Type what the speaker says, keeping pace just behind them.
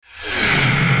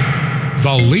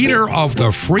the leader of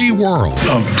the free world.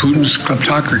 Of Putin's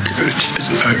kleptocracy.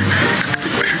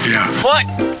 Yeah. What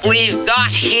we've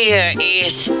got here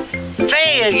is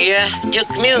failure to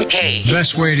communicate.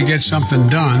 Best way to get something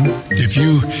done, if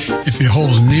it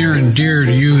holds near and dear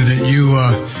to you that you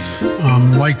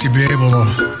like to be able to.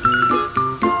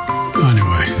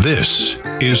 Anyway. This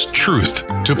is Truth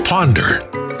to Ponder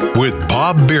with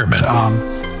Bob Bierman.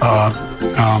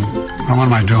 What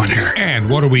am I doing here? And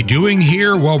what are we doing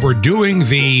here? Well, we're doing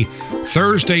the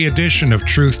Thursday edition of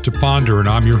Truth to Ponder, and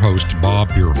I'm your host, Bob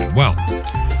Bierman. Well,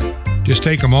 just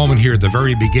take a moment here at the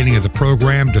very beginning of the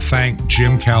program to thank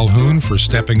Jim Calhoun for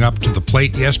stepping up to the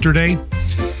plate yesterday.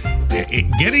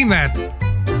 Getting that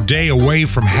day away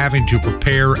from having to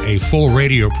prepare a full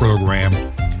radio program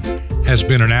has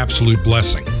been an absolute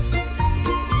blessing.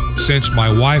 Since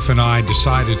my wife and I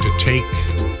decided to take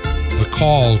the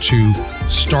call to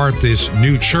start this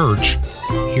new church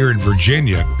here in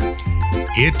Virginia,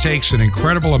 it takes an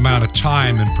incredible amount of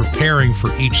time in preparing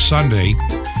for each Sunday,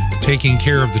 taking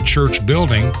care of the church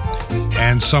building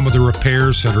and some of the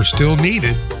repairs that are still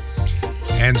needed.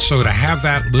 And so to have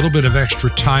that little bit of extra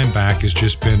time back has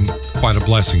just been quite a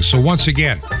blessing. So once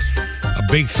again, a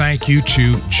big thank you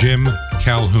to Jim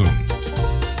Calhoun.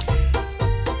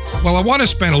 Well, I want to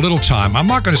spend a little time. I'm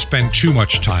not going to spend too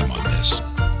much time on this.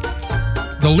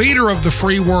 The leader of the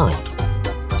free world,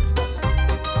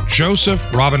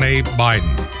 Joseph Robinette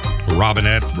Biden,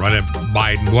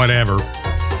 Biden, whatever.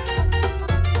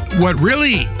 What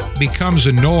really becomes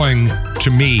annoying to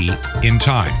me in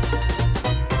time,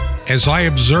 as I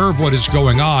observe what is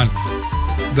going on,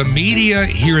 the media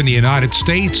here in the United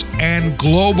States and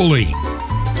globally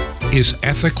is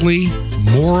ethically,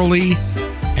 morally,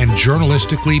 and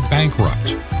journalistically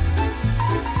bankrupt.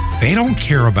 They don't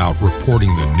care about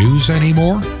reporting the news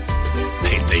anymore.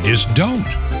 They just don't.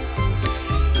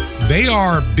 They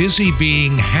are busy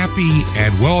being happy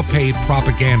and well-paid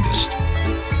propagandists.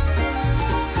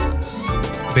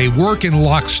 They work in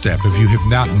lockstep, if you have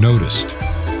not noticed.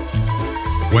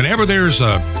 Whenever there's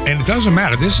and it doesn't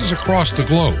matter, this is across the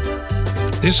globe.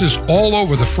 This is all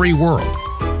over the free world.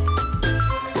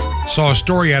 Saw a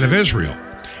story out of Israel.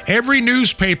 Every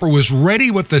newspaper was ready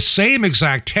with the same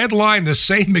exact headline, the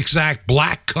same exact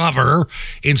black cover,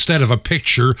 instead of a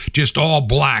picture, just all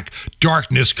black.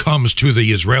 Darkness comes to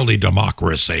the Israeli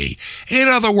democracy. In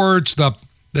other words, the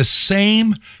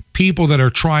same people that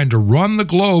are trying to run the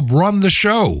globe, run the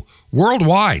show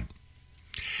worldwide.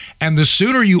 And the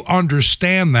sooner you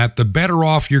understand that, the better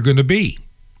off you're going to be.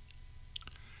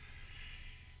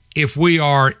 If we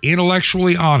are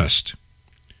intellectually honest,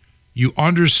 you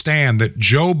understand that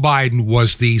Joe Biden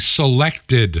was the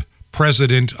selected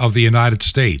president of the United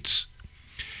States.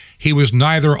 He was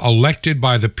neither elected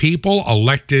by the people,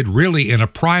 elected really in a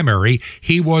primary.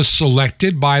 He was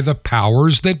selected by the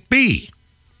powers that be.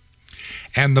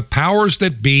 And the powers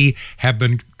that be have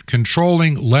been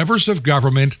controlling levers of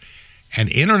government and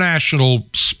international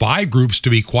spy groups, to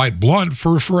be quite blunt,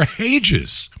 for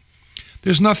ages.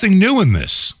 There's nothing new in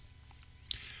this.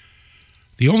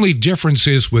 The only difference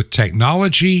is with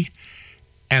technology,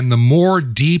 and the more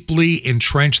deeply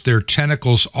entrenched their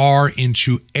tentacles are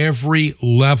into every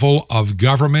level of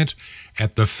government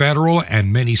at the federal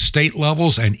and many state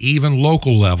levels and even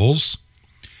local levels,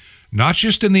 not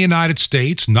just in the United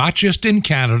States, not just in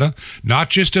Canada,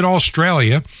 not just in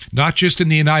Australia, not just in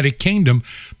the United Kingdom,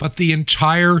 but the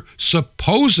entire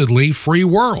supposedly free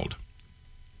world.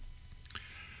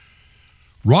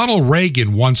 Ronald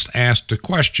Reagan once asked a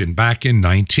question back in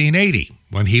 1980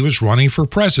 when he was running for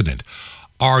president.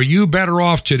 Are you better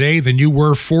off today than you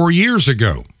were 4 years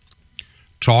ago?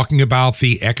 Talking about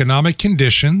the economic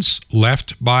conditions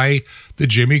left by the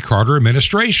Jimmy Carter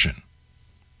administration.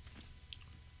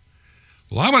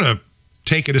 Well, I'm going to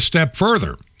take it a step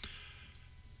further.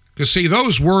 Because, see,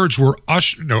 those words were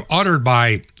uttered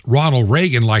by Ronald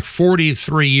Reagan like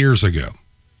 43 years ago.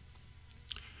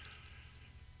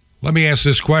 Let me ask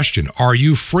this question. Are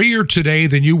you freer today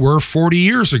than you were 40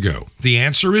 years ago? The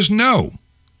answer is no.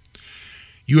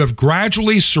 You have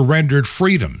gradually surrendered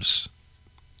freedoms.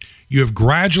 You have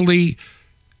gradually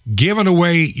given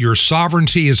away your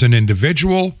sovereignty as an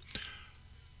individual,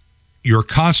 your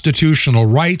constitutional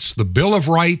rights, the Bill of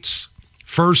Rights,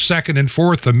 First, Second, and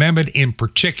Fourth Amendment in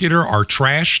particular are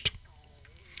trashed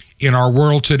in our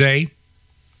world today.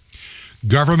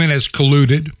 Government has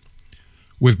colluded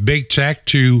with big tech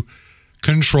to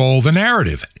control the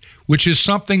narrative, which is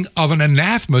something of an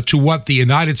anathema to what the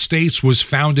United States was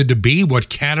founded to be, what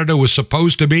Canada was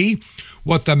supposed to be,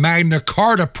 what the Magna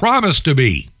Carta promised to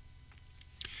be.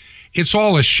 It's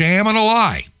all a sham and a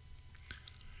lie.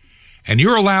 And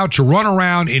you're allowed to run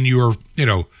around in your,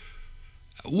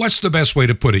 what's the best way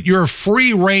to put it? You're a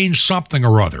free-range something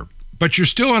or other, but you're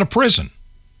still in a prison.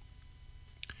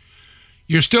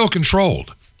 You're still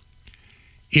controlled.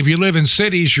 If you live in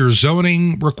cities, your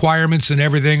zoning requirements and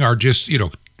everything are just,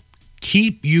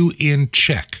 keep you in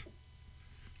check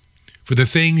for the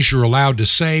things you're allowed to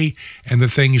say and the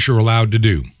things you're allowed to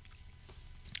do.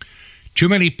 Too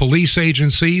many police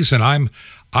agencies, and I'm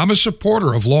a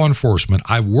supporter of law enforcement.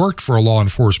 I've worked for a law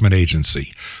enforcement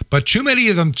agency, but too many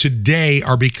of them today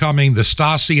are becoming the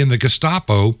Stasi and the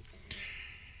Gestapo,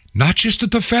 not just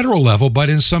at the federal level, but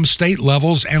in some state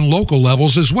levels and local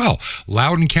levels as well.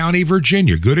 Loudoun County,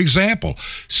 Virginia, good example.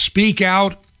 Speak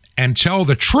out and tell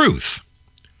the truth.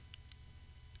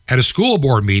 At a school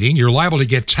board meeting, you're liable to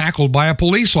get tackled by a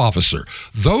police officer.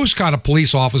 Those kind of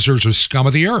police officers are scum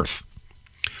of the earth.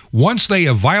 Once they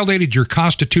have violated your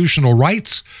constitutional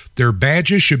rights, their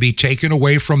badges should be taken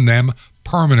away from them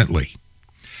permanently.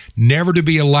 Never to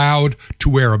be allowed to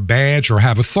wear a badge or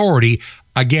have authority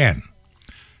again.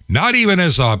 Not even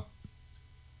as a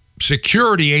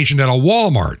security agent at a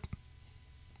Walmart.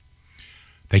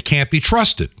 They can't be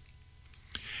trusted.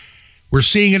 We're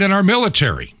seeing it in our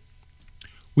military.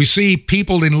 We see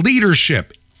people in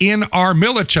leadership in our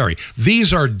military.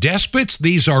 These are despots.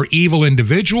 These are evil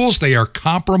individuals. They are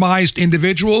compromised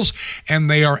individuals, and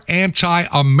they are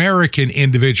anti-American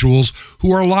individuals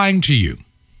who are lying to you.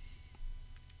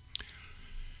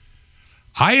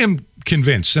 I am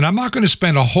convinced, and I'm not going to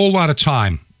spend a whole lot of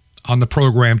time on the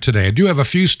program today. I do have a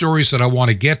few stories that I want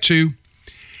to get to.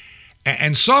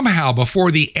 And somehow,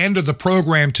 before the end of the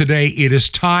program today, it is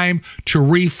time to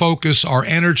refocus our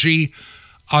energy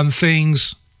on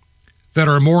things that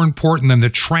are more important than the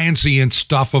transient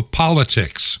stuff of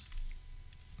politics.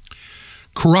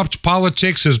 Corrupt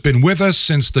politics has been with us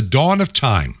since the dawn of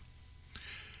time,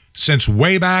 since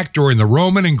way back during the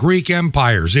Roman and Greek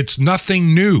empires. It's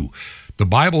nothing new. The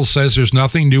Bible says there's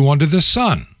nothing new under the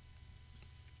sun.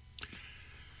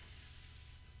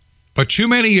 But too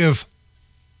many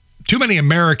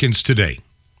Americans today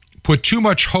put too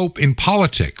much hope in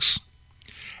politics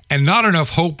and not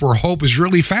enough hope where hope is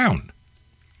really found.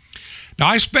 Now,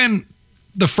 I spend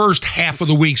the first half of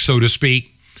the week, so to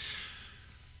speak,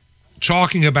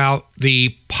 talking about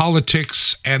the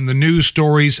politics and the news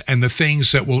stories and the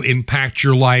things that will impact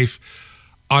your life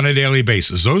on a daily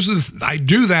basis. I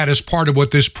do that as part of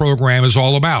what this program is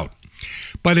all about.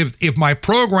 But if my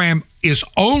program is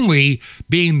only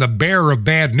being the bearer of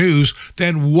bad news,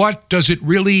 then what does it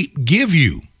really give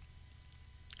you?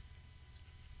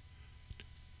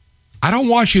 I don't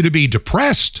want you to be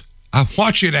depressed. I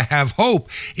want you to have hope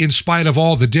in spite of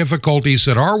all the difficulties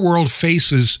that our world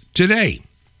faces today.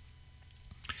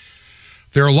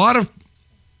 There are a lot of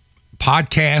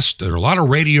podcasts, there are a lot of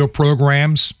radio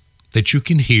programs that you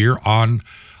can hear on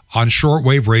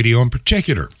shortwave radio in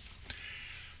particular.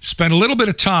 Spent a little bit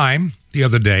of time the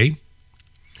other day,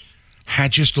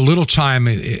 had just a little time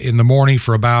in the morning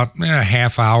for about a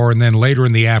half hour, and then later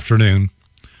in the afternoon,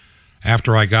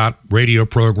 after I got radio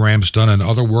programs done and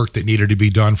other work that needed to be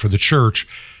done for the church,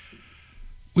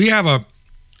 we have a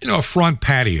front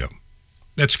patio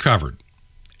that's covered.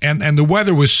 And the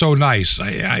weather was so nice.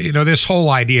 This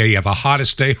whole idea, you have the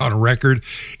hottest day on record,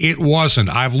 it wasn't.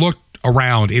 I've looked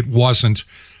around, it wasn't.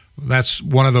 That's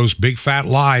one of those big fat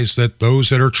lies that those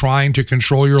that are trying to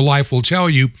control your life will tell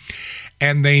you.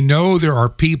 And they know there are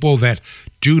people that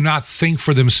do not think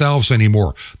for themselves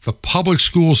anymore. The public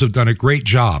schools have done a great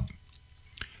job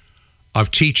of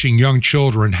teaching young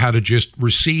children how to just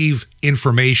receive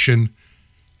information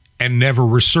and never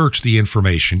research the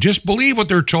information. Just believe what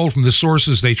they're told from the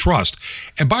sources they trust.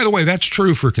 And by the way, that's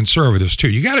true for conservatives too.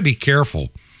 You got to be careful,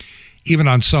 even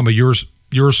on some of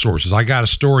your sources. I got a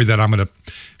story that I'm going to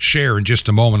share in just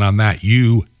a moment on that.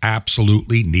 You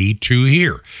absolutely need to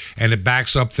hear. And it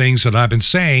backs up things that I've been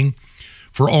saying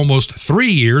for almost 3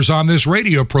 years on this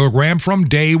radio program from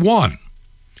day one.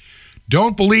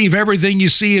 Don't believe everything you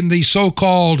see in the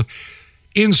so-called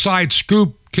inside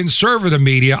scoop conservative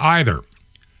media either.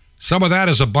 Some of that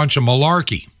is a bunch of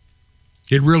malarkey.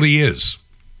 It really is.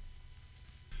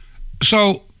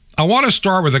 So I want to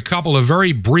start with a couple of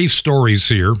very brief stories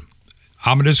here.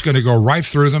 I'm just going to go right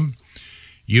through them.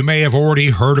 You may have already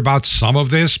heard about some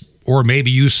of this, or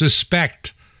maybe you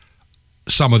suspect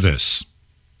some of this.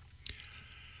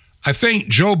 I think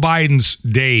Joe Biden's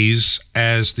days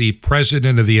as the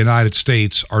president of the United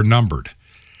States are numbered.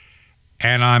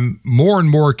 And I'm more and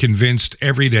more convinced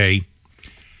every day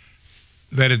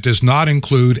that it does not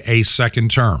include a second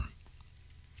term.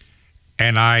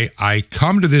 And I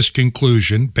come to this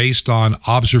conclusion based on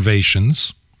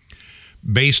observations,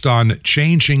 based on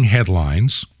changing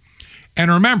headlines. And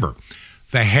remember,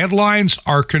 The headlines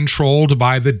are controlled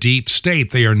by the deep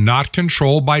state. They are not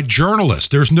controlled by journalists.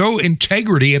 There's no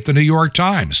integrity at the New York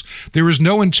Times. There is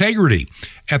no integrity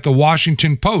at the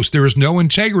Washington Post. There is no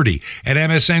integrity at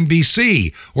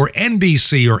MSNBC or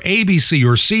NBC or ABC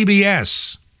or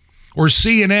CBS or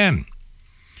CNN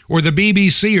or the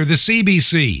BBC or the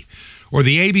CBC or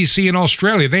the ABC in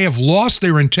Australia. They have lost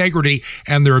their integrity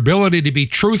and their ability to be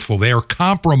truthful. They are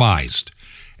compromised,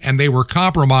 and they were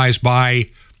compromised by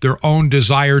their own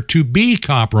desire to be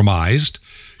compromised,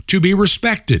 to be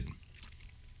respected.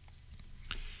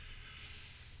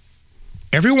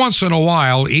 Every once in a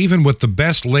while, even with the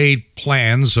best laid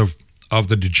plans of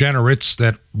the degenerates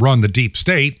that run the deep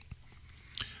state,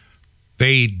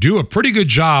 they do a pretty good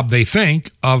job, they think,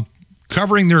 of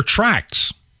covering their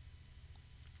tracks.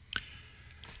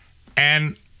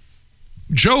 And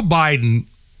Joe Biden,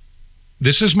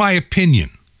 this is my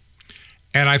opinion,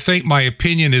 and I think my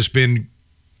opinion has been,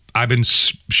 I've been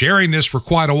sharing this for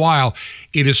quite a while.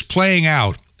 It is playing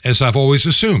out as I've always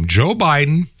assumed. Joe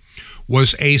Biden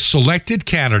was a selected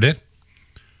candidate.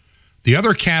 The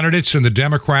other candidates in the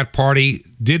Democrat Party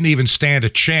didn't even stand a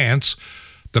chance.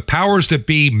 The powers that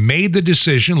be made the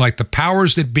decision, like the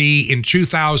powers that be in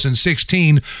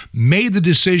 2016 made the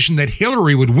decision that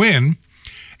Hillary would win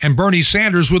and Bernie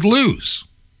Sanders would lose.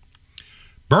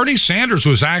 Bernie Sanders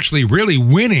was actually really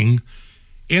winning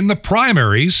in the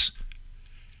primaries,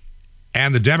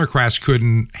 and the Democrats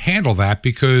couldn't handle that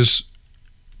because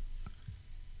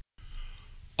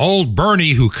old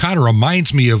Bernie, who kind of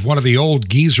reminds me of one of the old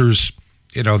geezers,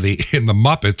 in the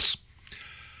Muppets,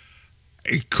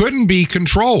 it couldn't be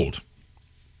controlled.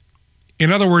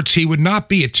 In other words, he would not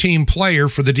be a team player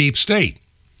for the deep state.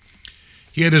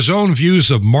 He had his own views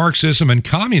of Marxism and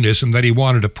communism that he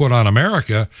wanted to put on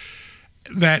America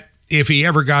that, if he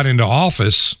ever got into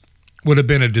office, would have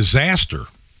been a disaster.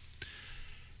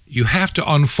 You have to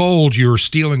unfold your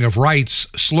stealing of rights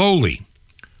slowly,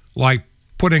 like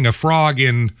putting a frog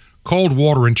in cold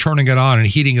water and turning it on and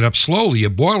heating it up slowly. You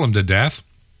boil them to death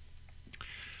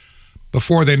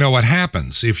before they know what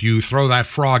happens. If you throw that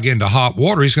frog into hot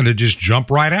water, he's going to just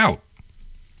jump right out.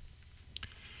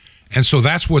 And so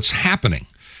that's what's happening.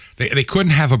 They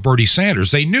couldn't have a Bernie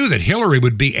Sanders. They knew that Hillary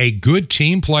would be a good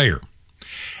team player.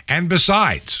 And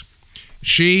besides,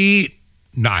 she,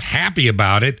 not happy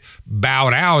about it,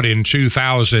 bowed out in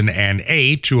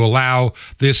 2008 to allow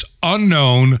this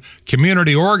unknown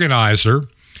community organizer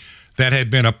that had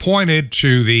been appointed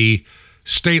to the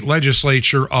state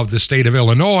legislature of the state of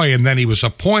Illinois, and then he was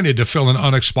appointed to fill an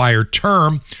unexpired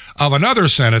term of another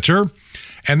senator,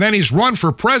 and then he's run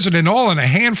for president all in a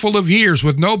handful of years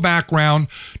with no background,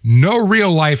 no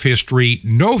real life history,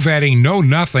 no vetting, no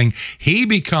nothing. He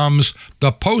becomes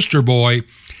the poster boy,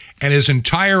 and his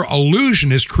entire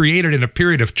illusion is created in a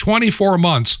period of 24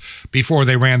 months before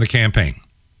they ran the campaign.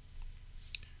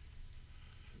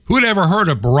 Who'd ever heard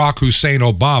of Barack Hussein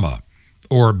Obama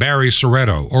or Barry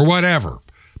Soretto or whatever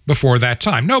before that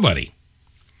time? Nobody.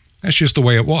 That's just the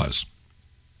way it was.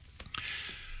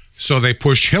 So they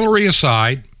pushed Hillary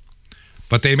aside,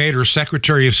 but they made her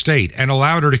Secretary of State and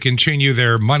allowed her to continue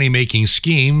their money-making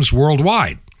schemes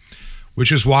worldwide,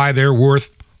 which is why they're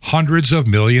worth hundreds of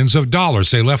millions of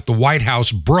dollars. They left the White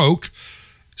House broke,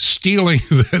 stealing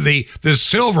the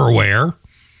silverware,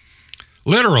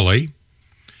 literally.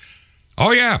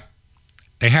 Oh, yeah.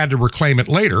 They had to reclaim it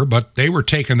later, but they were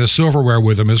taking the silverware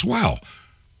with them as well.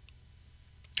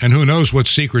 And who knows what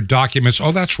secret documents.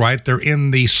 Oh, that's right. They're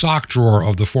in the sock drawer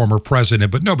of the former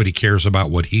president, but nobody cares about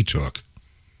what he took.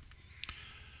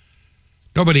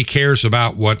 Nobody cares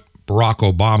about what Barack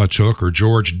Obama took or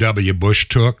George W. Bush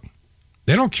took.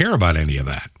 They don't care about any of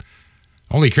that.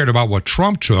 Only cared about what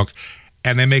Trump took,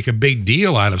 and they make a big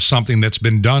deal out of something that's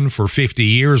been done for 50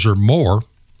 years or more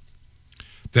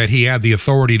that he had the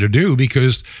authority to do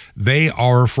because they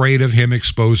are afraid of him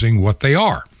exposing what they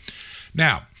are.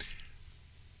 Now,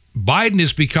 Biden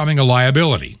is becoming a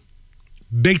liability,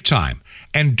 big time.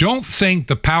 And don't think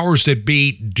the powers that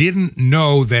be didn't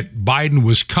know that Biden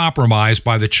was compromised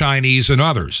by the Chinese and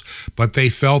others, but they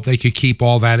felt they could keep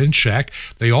all that in check.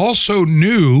 They also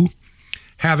knew,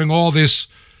 having all this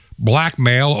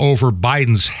blackmail over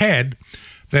Biden's head,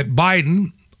 that Biden,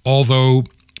 although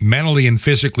mentally and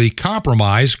physically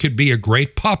compromised, could be a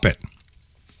great puppet.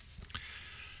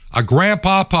 A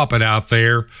grandpa puppet out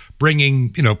there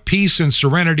bringing, peace and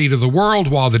serenity to the world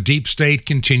while the deep state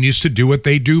continues to do what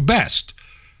they do best.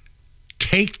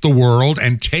 Take the world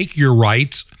and take your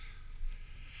rights.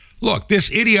 Look,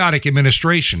 this idiotic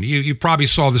administration, you probably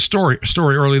saw the story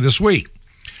early this week.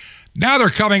 Now they're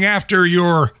coming after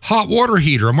your hot water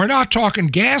heater. And we're not talking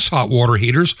gas hot water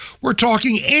heaters. We're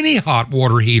talking any hot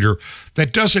water heater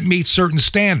that doesn't meet certain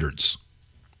standards.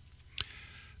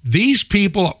 These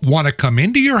people want to come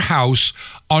into your house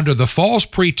under the false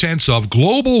pretense of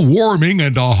global warming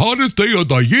and the hottest day of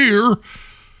the year.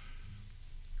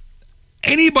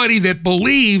 Anybody that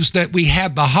believes that we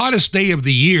had the hottest day of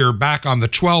the year back on the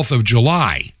 12th of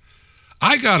July,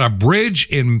 I got a bridge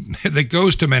that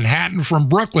goes to Manhattan from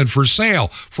Brooklyn for sale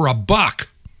for $1.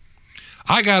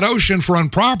 I got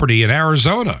oceanfront property in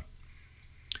Arizona.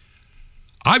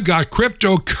 I've got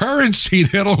cryptocurrency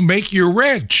that'll make you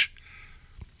rich.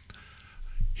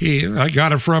 I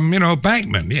got it from,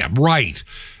 Bankman. Yeah, right.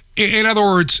 In other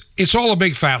words, it's all a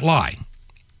big fat lie.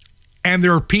 And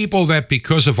there are people that,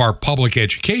 because of our public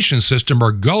education system,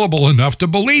 are gullible enough to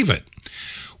believe it.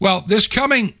 Well, this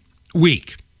coming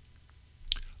week,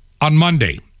 on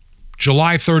Monday,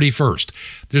 July 31st,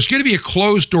 there's going to be a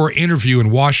closed-door interview in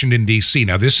Washington, D.C.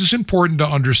 Now, this is important to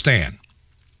understand.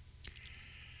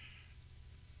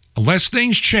 Unless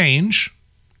things change,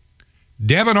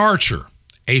 Devon Archer,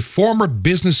 a former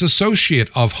business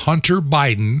associate of Hunter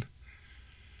Biden,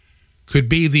 could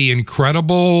be the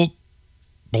incredible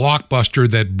blockbuster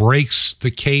that breaks the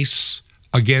case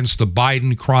against the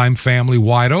Biden crime family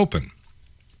wide open.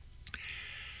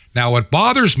 Now, what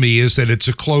bothers me is that it's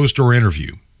a closed-door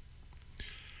interview.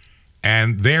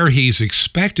 And there he's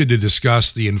expected to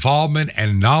discuss the involvement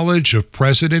and knowledge of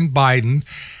President Biden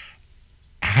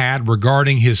had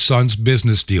regarding his son's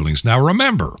business dealings. Now,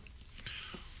 remember,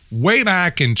 way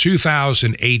back in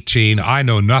 2018, I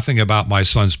know nothing about my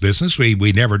son's business. We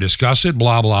never discuss it,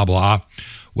 blah, blah, blah.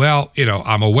 Well,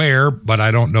 I'm aware, but I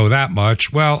don't know that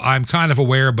much. Well, I'm kind of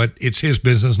aware, but it's his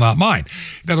business, not mine.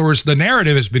 In other words, the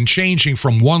narrative has been changing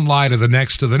from one lie to the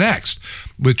next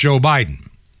with Joe Biden.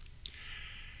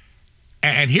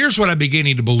 And here's what I'm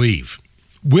beginning to believe.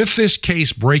 With this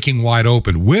case breaking wide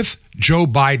open, with Joe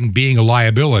Biden being a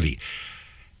liability,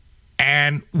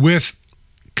 and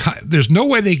there's no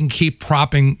way they can keep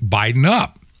propping Biden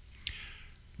up.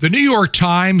 The New York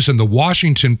Times and the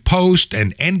Washington Post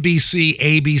and NBC,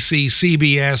 ABC,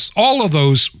 CBS, all of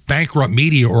those bankrupt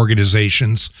media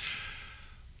organizations,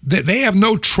 they have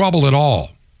no trouble at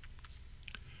all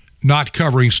not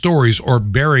covering stories or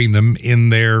burying them in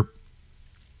their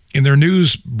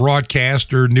news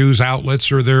broadcast or news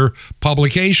outlets or their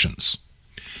publications.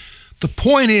 The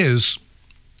point is,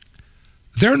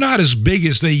 they're not as big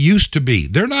as they used to be.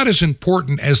 They're not as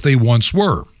important as they once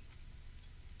were.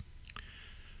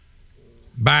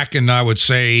 Back in, I would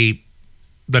say,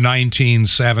 the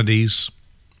 1970s,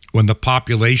 when the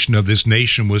population of this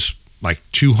nation was like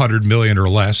 200 million or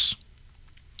less,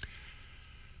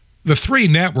 the three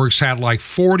networks had like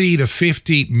 40 to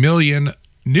 50 million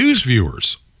news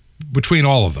viewers between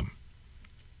all of them.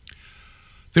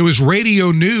 There was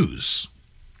radio news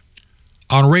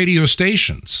on radio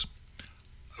stations.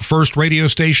 First radio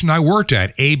station I worked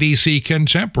at, ABC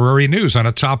Contemporary News, on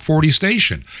a top 40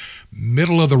 station.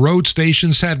 Middle of the road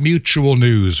stations had Mutual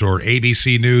News or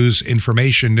ABC News,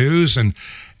 Information News, and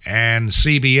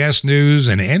CBS News,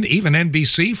 and even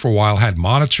NBC for a while had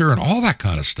Monitor and all that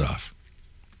kind of stuff.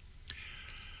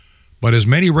 But as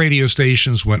many radio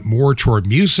stations went more toward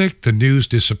music, the news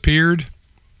disappeared.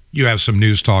 You have some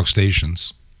news talk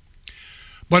stations.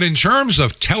 But in terms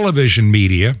of television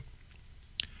media,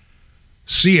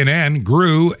 CNN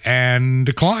grew and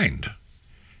declined.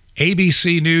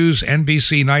 ABC News,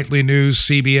 NBC Nightly News,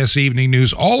 CBS Evening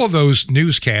News, all of those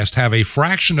newscasts have a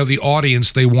fraction of the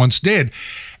audience they once did.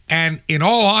 And in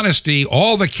all honesty,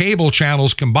 all the cable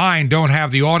channels combined don't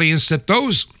have the audience that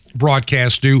those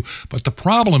broadcasts do. But the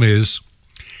problem is,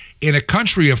 in a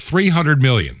country of 300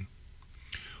 million,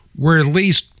 where at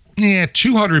least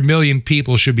 200 million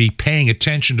people should be paying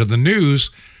attention to the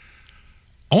news,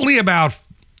 only about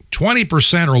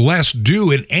 20% or less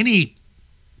do in any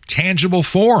tangible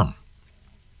form.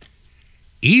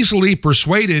 Easily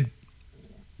persuaded,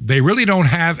 they really don't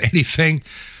have anything.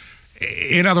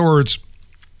 In other words,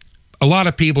 a lot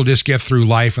of people just get through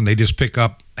life and they just pick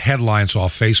up headlines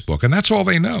off Facebook, and that's all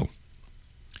they know.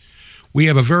 We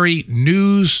have a very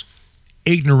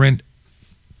news-ignorant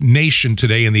nation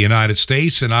today in the United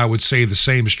States, and I would say the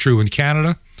same is true in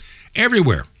Canada.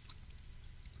 Everywhere.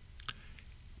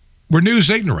 We're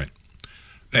news-ignorant.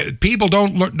 People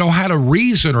don't know how to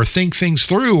reason or think things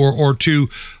through or to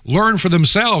learn for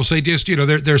themselves. They just,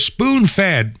 they're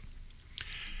spoon-fed.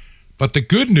 But the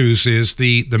good news is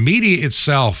the media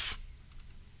itself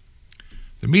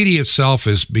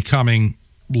is becoming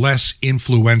less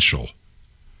influential.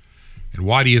 And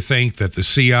why do you think that the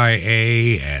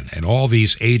CIA and all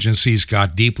these agencies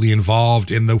got deeply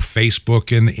involved in the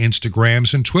Facebook and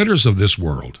Instagrams and Twitters of this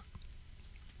world?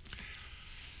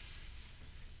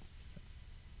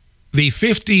 The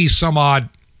 50-some-odd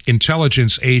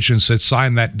intelligence agents that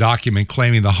signed that document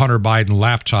claiming the Hunter Biden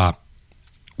laptop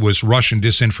was Russian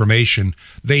disinformation,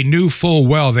 they knew full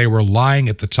well they were lying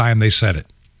at the time they said it.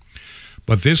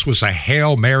 But this was a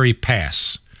Hail Mary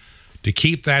pass to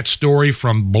keep that story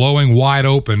from blowing wide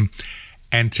open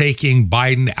and taking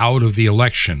Biden out of the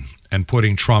election and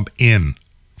putting Trump in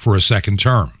for a second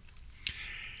term.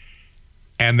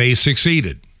 And they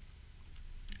succeeded.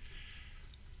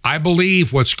 I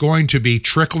believe what's going to be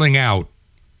trickling out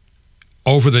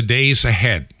over the days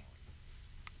ahead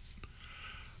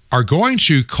are going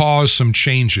to cause some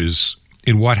changes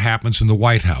in what happens in the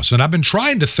White House. And I've been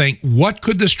trying to think, what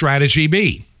could the strategy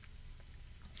be?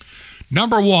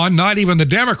 Number one, not even the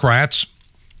Democrats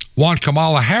want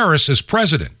Kamala Harris as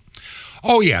president.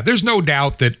 Oh, yeah, there's no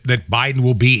doubt that Biden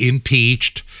will be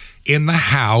impeached in the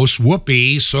House.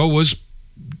 Whoopee, so was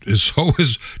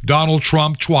Donald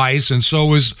Trump twice, and so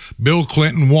was Bill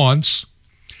Clinton once.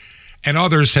 And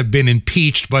others have been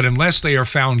impeached, but unless they are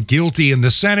found guilty in the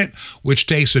Senate, which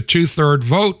takes a 2/3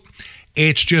 vote,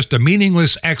 it's just a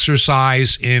meaningless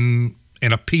exercise in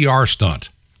a PR stunt.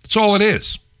 That's all it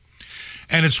is.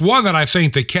 And it's one that I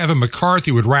think that Kevin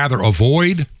McCarthy would rather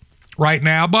avoid right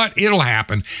now, but it'll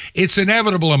happen. It's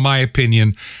inevitable, in my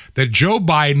opinion, that Joe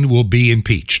Biden will be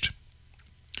impeached.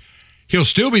 He'll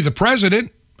still be the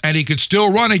president, and he could still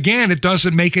run again. It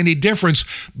doesn't make any difference.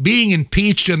 Being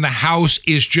impeached in the House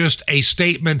is just a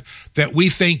statement that we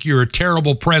think you're a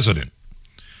terrible president.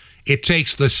 It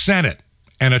takes the Senate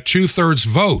and a 2/3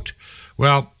 vote.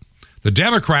 Well, the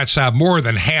Democrats have more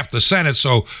than half the Senate,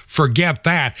 so forget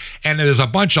that. And there's a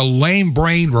bunch of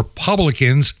lame-brained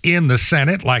Republicans in the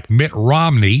Senate, like Mitt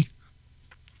Romney,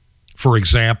 for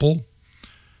example,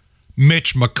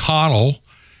 Mitch McConnell,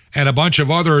 and a bunch of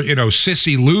other,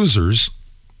 sissy losers,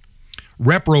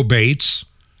 reprobates.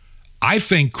 I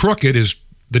think crooked is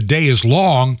the day is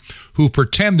long, who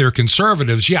pretend they're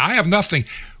conservatives. Yeah, I have nothing.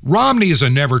 Romney is a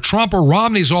never-Trumper.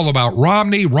 Romney's all about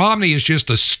Romney. Romney is just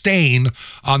a stain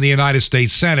on the United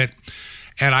States Senate.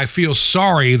 And I feel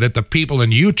sorry that the people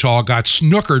in Utah got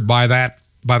snookered by that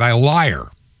liar.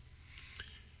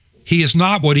 He is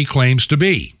not what he claims to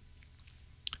be.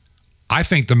 I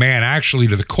think the man actually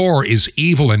to the core is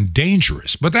evil and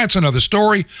dangerous. But that's another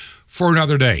story for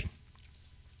another day.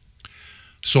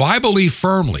 So I believe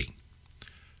firmly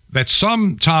that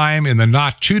sometime in the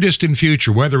not too distant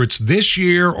future, whether it's this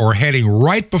year or heading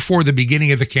right before the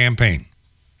beginning of the campaign,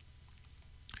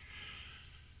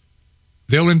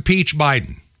 they'll impeach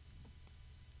Biden.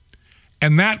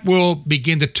 And that will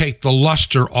begin to take the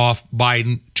luster off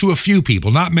Biden to a few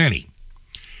people, not many.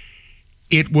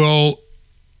 It will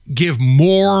give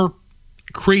more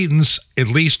credence, at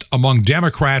least among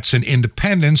Democrats and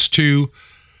independents, to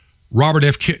Robert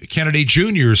F. Kennedy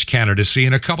Jr.'s candidacy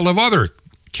and a couple of other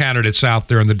candidates out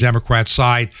there on the Democrat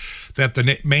side that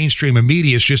the mainstream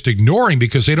media is just ignoring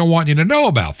because they don't want you to know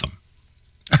about them.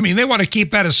 I mean, they want to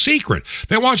keep that a secret.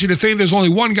 They want you to think there's only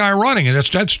one guy running, and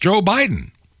that's Joe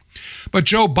Biden. But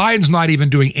Joe Biden's not even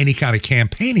doing any kind of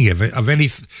campaigning of any.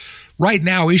 Right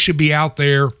now, he should be out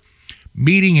there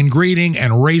meeting and greeting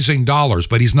and raising dollars,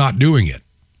 but he's not doing it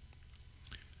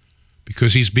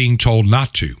because he's being told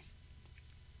not to.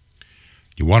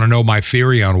 You want to know my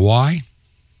theory on why?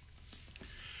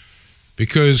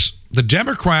 Because the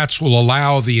Democrats will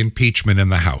allow the impeachment in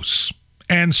the House.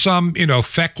 And some,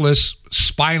 feckless,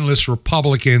 spineless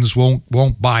Republicans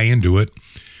won't buy into it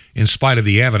in spite of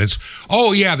the evidence.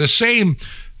 Oh, yeah, the same,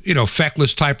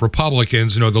 feckless type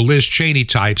Republicans, the Liz Cheney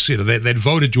types, that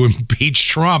voted to impeach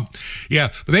Trump. Yeah,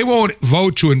 but they won't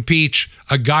vote to impeach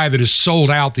a guy that has sold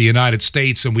out the United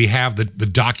States and we have the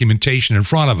documentation in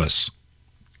front of us.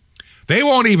 They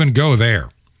won't even go there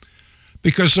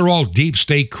because they're all deep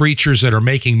state creatures that are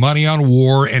making money on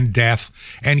war and death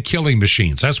and killing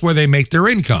machines. That's where they make their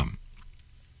income.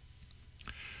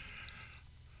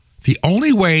 The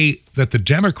only way that the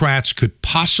Democrats could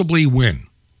possibly win,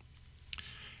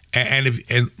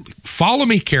 and follow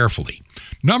me carefully,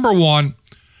 number one,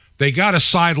 they got to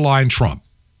sideline Trump.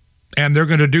 And they're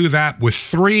going to do that with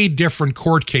 3 different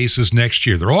court cases next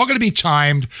year. They're all going to be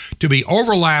timed to be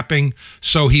overlapping,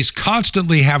 so he's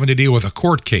constantly having to deal with a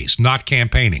court case, not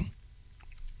campaigning.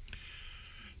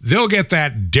 They'll get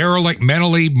that derelict,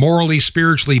 mentally, morally,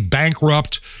 spiritually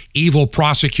bankrupt, evil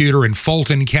prosecutor in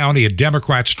Fulton County, a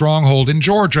Democrat stronghold in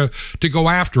Georgia, to go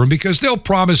after him because they'll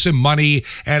promise him money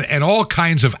and all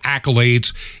kinds of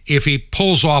accolades if he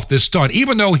pulls off this stunt.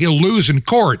 Even though he'll lose in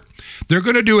court, they're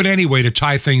going to do it anyway to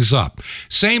tie things up.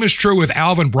 Same is true with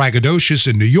Alvin Braggadocious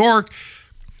in New York.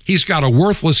 He's got a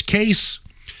worthless case.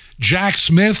 Jack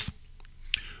Smith,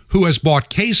 who has bought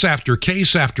case after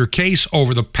case after case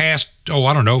over the past,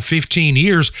 15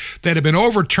 years that have been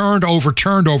overturned.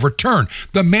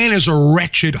 The man is a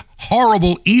wretched,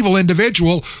 horrible, evil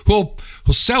individual who'll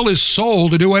sell his soul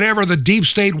to do whatever the deep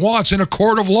state wants in a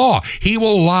court of law. He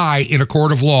will lie in a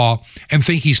court of law and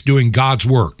think he's doing God's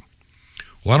work.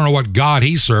 Well, I don't know what God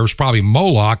he serves, probably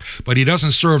Moloch, but he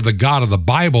doesn't serve the God of the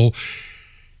Bible.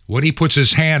 When he puts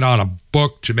his hand on a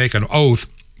book to make an oath,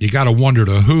 you got to wonder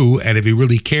to who and if he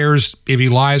really cares if he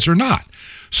lies or not.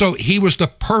 So he was the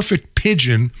perfect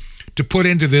pigeon to put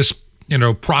into this,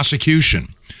 prosecution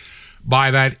by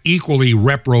that equally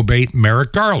reprobate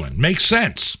Merrick Garland. Makes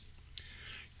sense.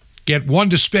 Get one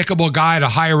despicable guy to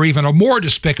hire even a more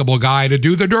despicable guy to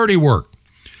do the dirty work,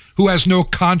 who has no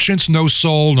conscience, no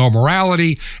soul, no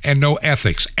morality, and no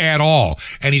ethics at all.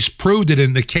 And he's proved it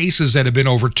in the cases that have been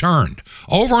overturned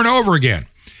over and over again.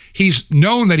 He's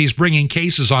known that he's bringing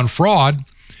cases on fraud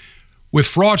with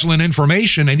fraudulent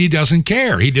information, and he doesn't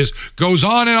care. He just goes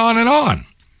on and on and on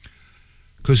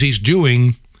because he's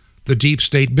doing the deep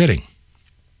state bidding.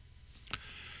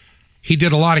 He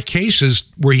did a lot of cases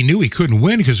where he knew he couldn't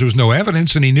win because there was no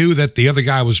evidence, and he knew that the other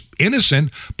guy was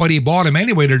innocent, but he bought him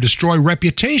anyway to destroy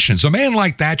reputations. A man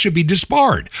like that should be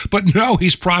disbarred. But no,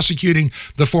 he's prosecuting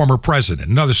the former president.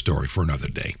 Another story for another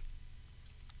day.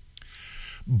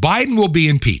 Biden will be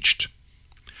impeached.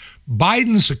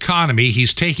 Biden's economy,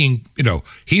 he's taking,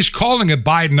 he's calling it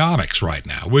Bidenomics right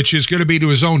now, which is going to be to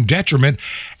his own detriment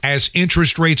as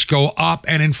interest rates go up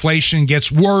and inflation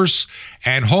gets worse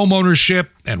and home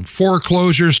ownership and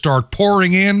foreclosures start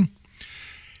pouring in.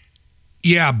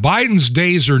 Yeah, Biden's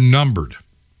days are numbered.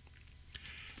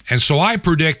 And so I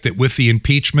predict that with the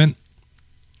impeachment,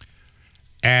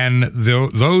 and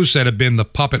those that have been the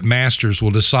puppet masters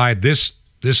will decide this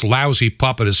lousy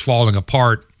puppet is falling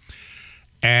apart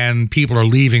and people are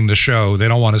leaving the show. They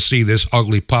don't want to see this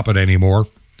ugly puppet anymore.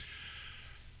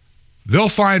 They'll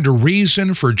find a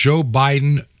reason for Joe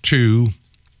Biden to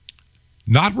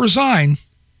not resign.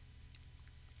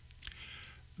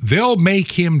 They'll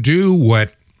make him do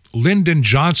what Lyndon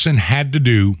Johnson had to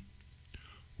do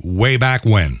way back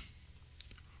when.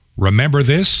 Remember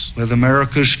this? With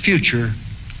America's future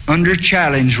under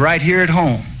challenge right here at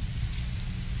home,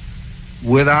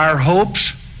 with our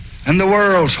hopes and the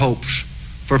world's hopes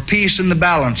for peace and the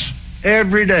balance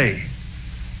every day,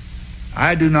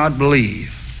 I do not believe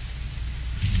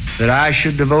that I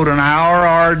should devote an hour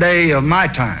or a day of my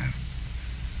time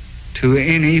to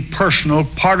any personal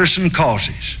partisan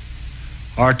causes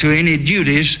or to any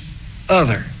duties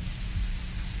other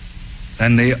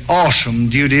than the awesome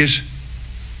duties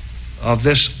of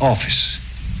this office,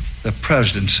 the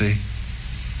presidency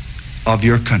of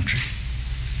your country.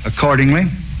 Accordingly,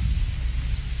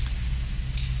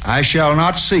 I shall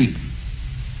not seek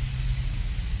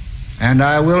and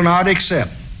I will not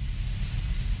accept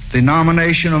the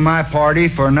nomination of my party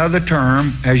for another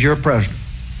term as your president.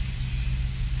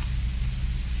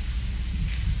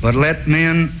 But let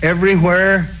men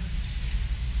everywhere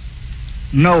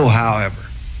know, however,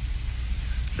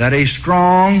 that a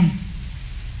strong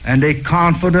and a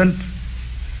confident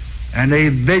and a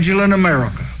vigilant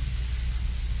America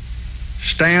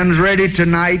stands ready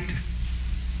tonight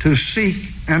to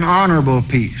seek an honorable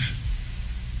peace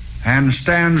and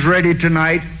stands ready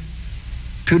tonight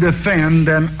to defend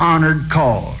an honored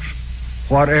cause,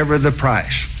 whatever the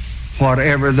price,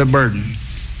 whatever the burden,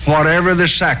 whatever the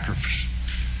sacrifice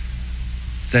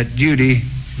that duty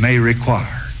may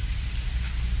require.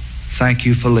 Thank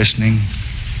you for listening.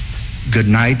 Good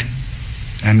night,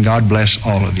 and God bless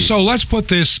all of you. So let's put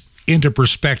this into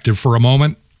perspective for a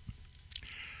moment.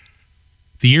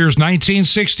 The year's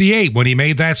 1968 when he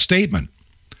made that statement.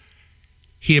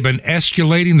 He had been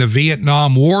escalating the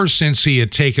Vietnam War since he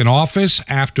had taken office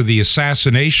after the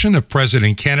assassination of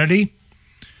President Kennedy.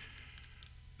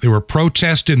 There were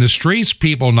protests in the streets,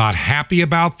 people not happy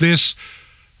about this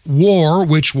war,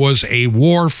 which was a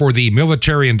war for the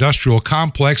military-industrial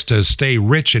complex to stay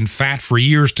rich and fat for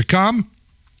years to come.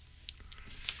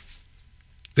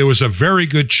 There was a very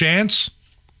good chance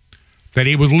that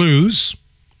he would lose.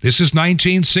 This is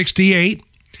 1968.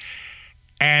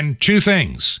 And two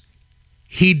things.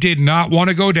 He did not want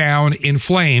to go down in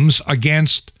flames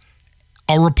against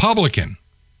a Republican.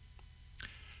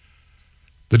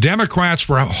 The Democrats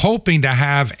were hoping to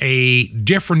have a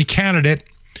different candidate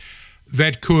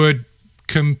that could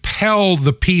compel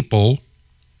the people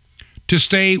to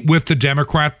stay with the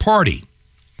Democrat Party.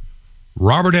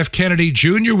 Robert F. Kennedy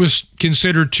Jr. was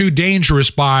considered too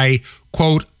dangerous by,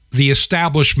 quote, the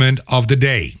establishment of the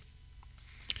day.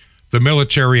 The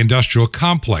military-industrial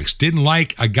complex didn't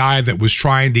like a guy that was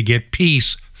trying to get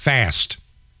peace fast.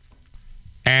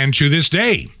 And to this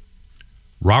day,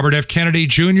 Robert F. Kennedy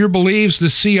Jr. believes the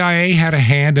CIA had a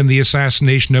hand in the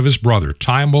assassination of his brother.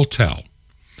 Time will tell.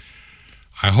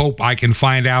 I hope I can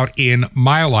find out in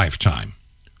my lifetime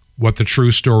what the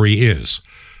true story is.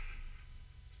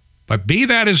 But be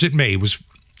that as it may,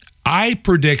 I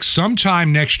predict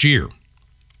sometime next year,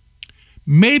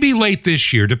 maybe late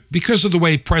this year, because of the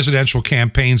way presidential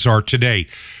campaigns are today,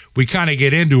 we kind of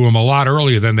get into them a lot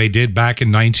earlier than they did back in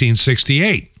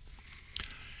 1968.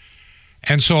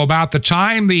 And so about the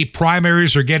time the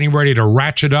primaries are getting ready to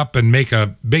ratchet up and make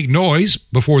a big noise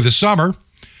before the summer,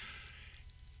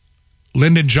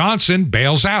 Lyndon Johnson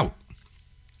bails out,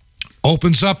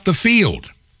 opens up the field.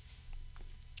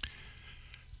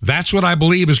 That's what I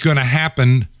believe is going to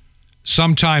happen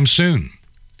sometime soon.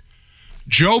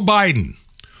 Joe Biden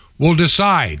will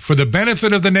decide for the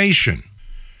benefit of the nation.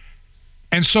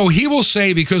 And so he will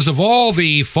say, because of all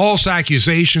the false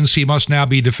accusations, he must now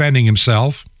be defending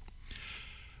himself,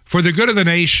 for the good of the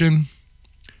nation,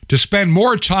 to spend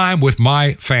more time with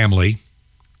my family.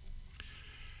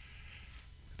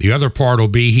 The other part will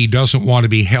be he doesn't want to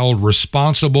be held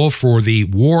responsible for the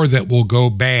war that will go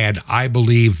bad, I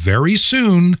believe, very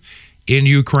soon in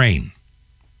Ukraine.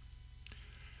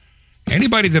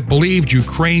 Anybody that believed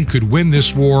Ukraine could win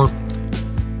this war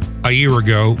a year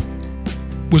ago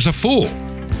was a fool.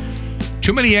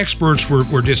 Too many experts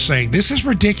were just saying, this is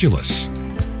ridiculous.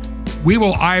 We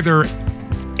will either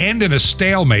end in a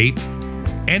stalemate,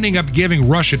 ending up giving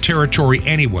Russia territory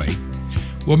anyway.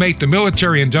 We'll make the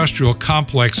military-industrial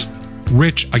complex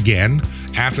rich again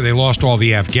after they lost all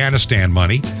the Afghanistan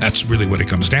money. That's really what it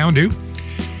comes down to.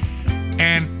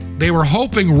 And they were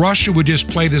hoping Russia would just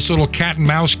play this little cat and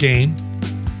mouse game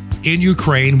in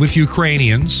Ukraine with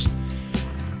Ukrainians.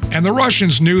 And the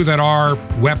Russians knew that our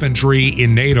weaponry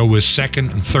in NATO was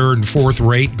second and third and fourth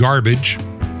rate garbage,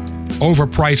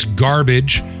 overpriced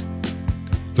garbage.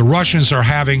 The Russians are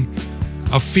having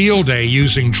a field day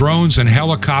using drones and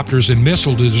helicopters and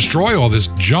missiles to destroy all this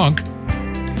junk.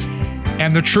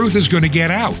 And the truth is going to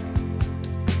get out.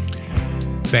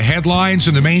 The headlines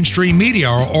in the mainstream media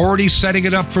are already setting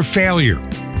it up for failure.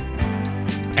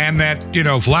 And that,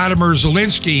 Vladimir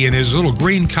Zelensky in his little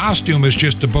green costume is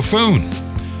just a buffoon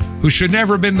who should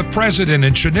never have been the president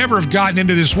and should never have gotten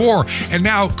into this war. And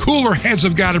now cooler heads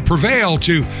have got to prevail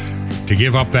to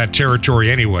give up that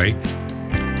territory anyway.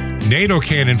 NATO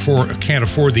can't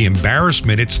afford the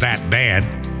embarrassment. It's that bad.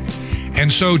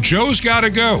 And so Joe's got to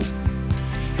go.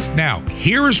 Now,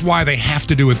 here's why they have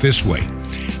to do it this way.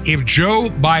 If Joe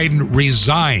Biden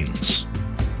resigns,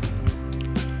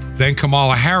 then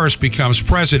Kamala Harris becomes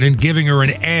president, giving her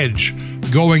an edge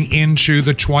going into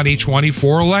the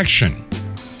 2024 election.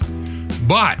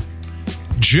 But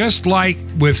just like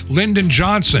with Lyndon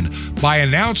Johnson, by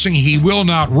announcing he will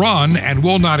not run and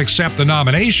will not accept the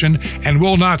nomination and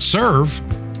will not serve,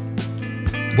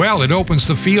 well, it opens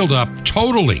the field up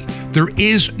totally. There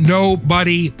is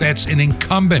nobody that's an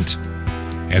incumbent,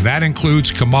 and that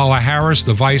includes Kamala Harris,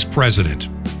 the vice president.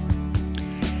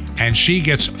 And she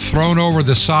gets thrown over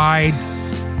the side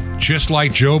just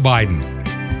like Joe Biden.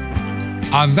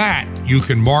 On that, you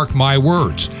can mark my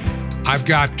words. I've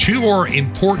got two more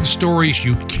important stories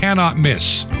you cannot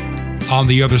miss on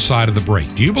the other side of the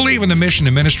break. Do you believe in the mission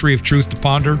and ministry of Truth to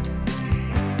Ponder?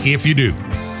 If you do,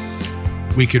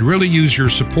 we could really use your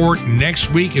support.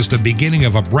 Next week is the beginning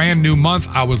of a brand new month.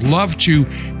 I would love to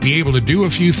be able to do a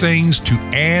few things to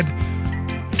add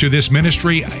to this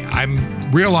ministry. I'm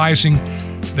realizing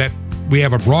that we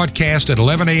have a broadcast at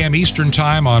 11 a.m. Eastern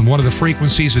Time on one of the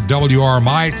frequencies at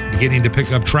WRMI beginning to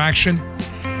pick up traction.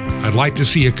 I'd like to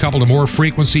see a couple of more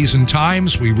frequencies and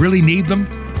times. We really need them.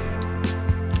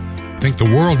 I think the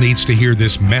world needs to hear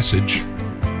this message.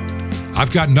 I've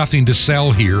got nothing to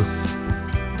sell here.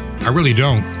 I really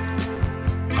don't.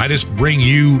 I just bring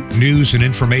you news and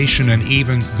information and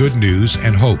even good news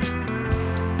and hope.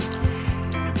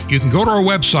 You can go to our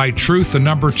website,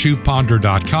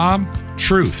 truth2ponder.com,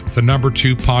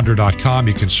 truth2ponder.com.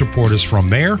 You can support us from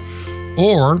there,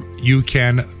 or you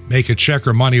can make a check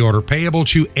or money order payable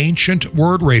to Ancient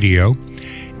Word Radio,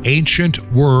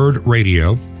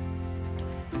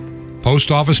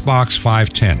 Post Office Box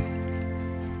 510.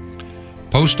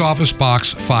 Post Office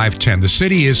Box 510. The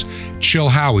city is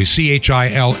Chilhowie,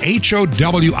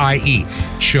 Chilhowie,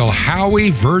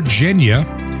 Chilhowie, Virginia,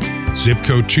 zip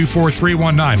code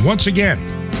 24319. Once again,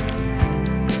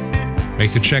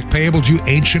 make the check payable to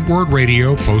Ancient Word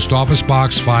Radio, Post Office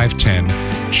Box 510,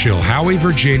 Chilhowie,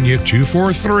 Virginia,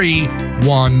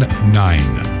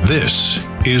 24319. This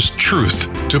is Truth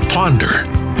to Ponder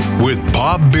with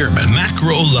Bob Bierman.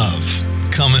 Macro love.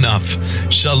 Coming up.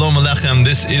 Shalom Aleichem.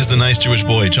 This is the nice Jewish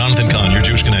boy, Jonathan Cahn, your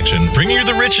Jewish connection, bringing you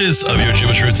the riches of your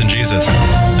Jewish roots in Jesus. So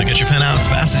get your pen out as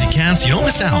fast as you can so you don't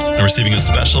miss out on receiving a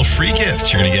special free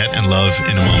gift you're going to get and love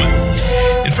in a moment.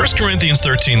 In 1 Corinthians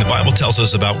 13, the Bible tells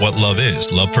us about what love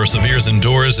is. Love perseveres,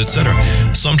 endures,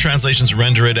 etc. Some translations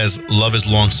render it as love is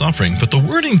long-suffering, but the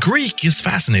word in Greek is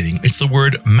fascinating. It's the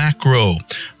word macro,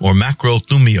 or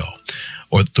macrothumio,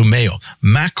 or thumeo.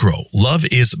 Macro. Love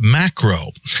is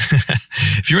macro.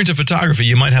 If you're into photography,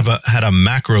 you might have had a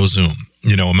macro zoom.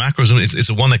 You know, a macro zoom is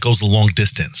the one that goes the long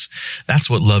distance. That's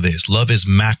what love is. Love is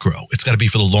macro. It's got to be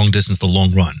for the long distance, the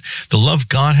long run. The love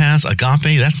God has,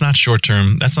 agape, that's not short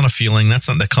term. That's not a feeling. That's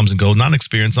not that comes and goes. Not an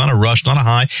experience, not a rush, not a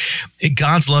high.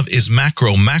 God's love is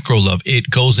macro love.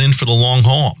 It goes in for the long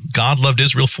haul. God loved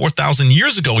Israel 4,000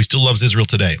 years ago. He still loves Israel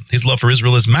today. His love for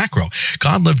Israel is macro.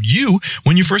 God loved you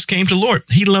when you first came to the Lord.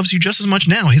 He loves you just as much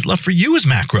now. His love for you is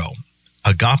macro.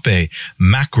 Agape,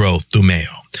 macro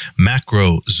thumeo,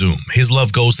 macro zoom. His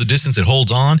love goes the distance. It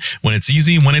holds on when it's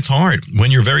easy, when it's hard,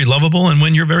 when you're very lovable and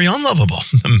when you're very unlovable.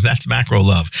 That's macro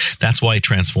love. That's why it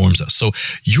transforms us. So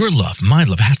your love, my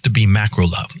love, has to be macro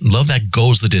love. Love that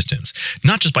goes the distance,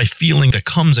 not just by feeling that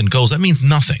comes and goes. That means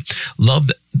nothing.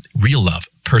 Love, real love,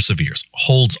 perseveres,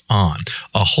 holds on,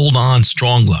 a hold on,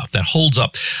 strong love that holds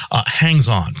up, hangs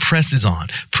on, presses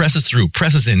through,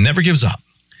 presses in, never gives up.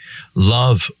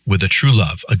 Love with a true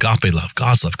love, agape love,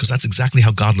 God's love, because that's exactly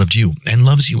how God loved you and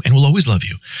loves you and will always love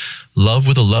you. Love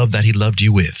with a love that he loved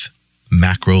you with.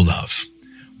 Macro love.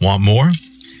 Want more?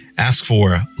 Ask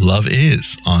for Love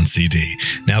Is on CD.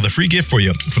 Now the free gift for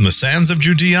you, from the sands of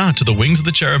Judea to the wings of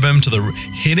the cherubim to the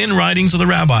hidden writings of the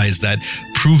rabbis that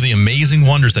prove the amazing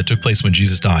wonders that took place when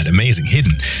Jesus died. Amazing,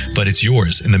 hidden, but it's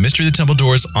yours in the Mystery of the Temple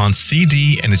Doors on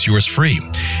CD, and it's yours free.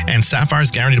 And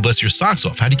Sapphire's guaranteed to bless your socks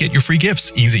off. How do you get your free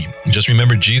gifts? Easy. Just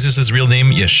remember Jesus' real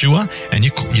name, Yeshua, and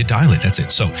you dial it. That's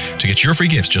it. So to get your free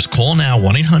gifts, just call now,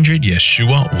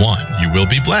 1-800-YESHUA-1. You will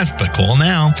be blessed, but call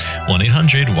now,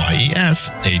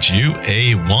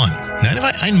 1-800-YESHUA-1. Now,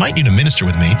 I invite you to minister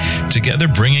with me, together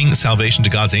bringing salvation to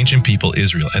God's ancient people,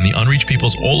 Israel, and the unreached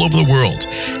peoples all over the world.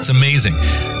 It's amazing.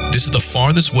 This is the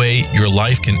farthest way your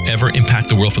life can ever impact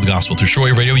the world for the gospel. Through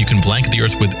Shorewave Radio, you can blanket the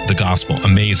earth with the gospel.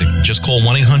 Amazing. Just call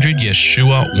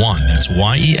 1-800-YESHUA-1. That's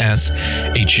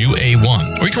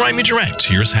YESHUA-1. Or you can write me direct.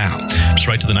 Here's how. Just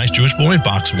write to the Nice Jewish Boy,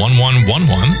 Box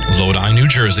 1111, Lodi, New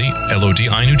Jersey, Lodi,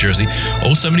 New Jersey,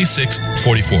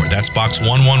 07644. That's Box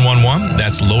 1111.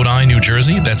 That's Lodi, New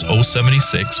Jersey. That's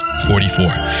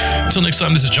 07644. Until next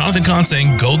time, this is Jonathan Cahn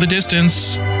saying, go the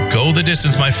distance. Go the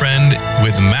distance, my friend,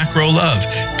 with macro love.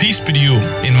 Peace be to you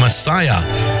in Messiah,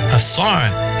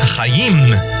 Hasar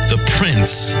HaChaim, the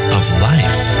Prince of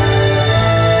Life.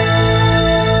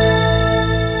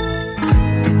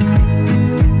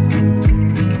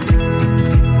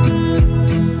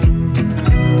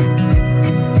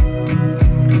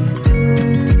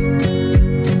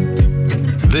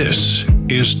 This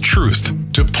is Truth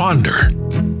to Ponder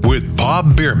with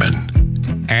Bob Bierman.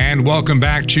 And welcome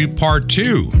back to part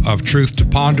 2 of Truth to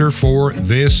Ponder for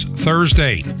this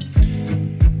Thursday.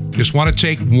 Just want to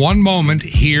take one moment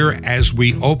here as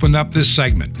we open up this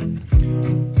segment.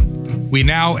 We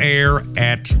now air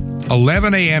at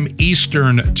 11 a.m.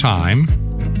 Eastern Time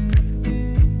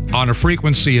on a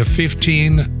frequency of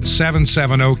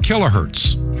 15770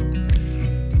 kilohertz.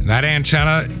 And that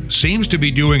antenna seems to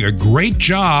be doing a great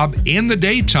job in the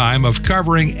daytime of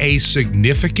covering a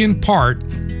significant part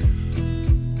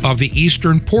of the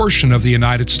eastern portion of the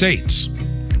United States.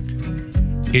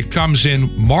 It comes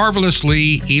in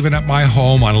marvelously even at my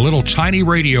home on a little tiny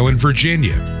radio in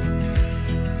Virginia.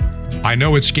 I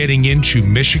know it's getting into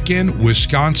Michigan,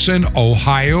 Wisconsin,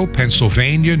 Ohio,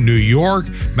 Pennsylvania, New York,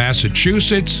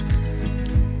 Massachusetts,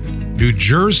 New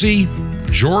Jersey,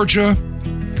 Georgia.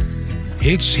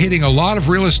 It's hitting a lot of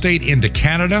real estate into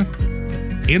Canada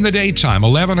in the daytime,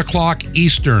 11 o'clock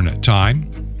Eastern Time,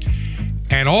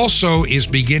 and also is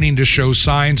beginning to show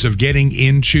signs of getting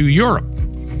into Europe.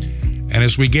 And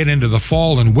as we get into the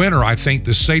fall and winter, I think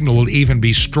the signal will even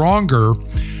be stronger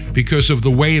because of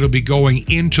the way it'll be going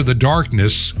into the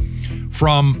darkness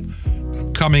from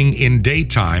coming in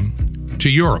daytime to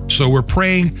Europe. So we're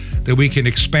praying that we can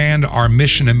expand our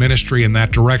mission and ministry in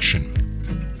that direction.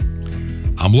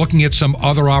 I'm looking at some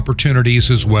other opportunities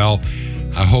as well.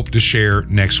 I hope to share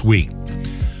next week.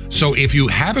 So if you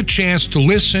have a chance to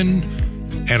listen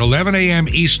at 11 a.m.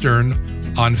 Eastern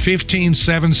on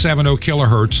 15770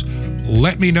 kilohertz,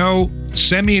 let me know.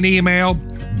 Send me an email,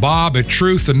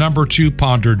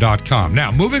 bob@truth2ponder.com.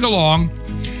 Now, moving along,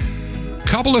 a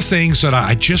couple of things that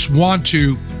I just want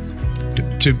to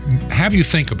have you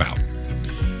think about.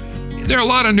 There are a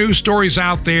lot of news stories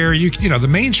out there. You know, the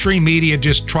mainstream media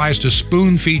just tries to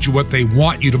spoon feed you what they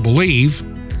want you to believe.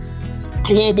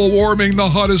 Global warming, the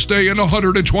hottest day in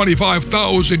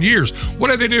 125,000 years.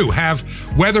 What do? Have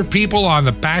weather people on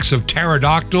the backs of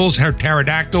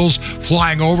pterodactyls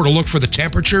flying over to look for the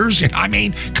temperatures? I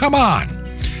mean, come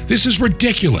on. This is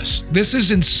ridiculous. This is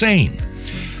insane.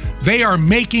 They are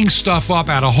making stuff up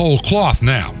out of whole cloth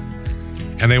now.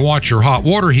 And they want your hot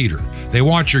water heater. They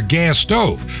want your gas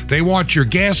stove. They want your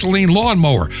gasoline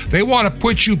lawnmower. They want to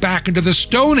put you back into the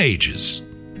Stone Ages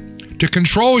to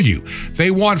control you. They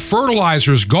want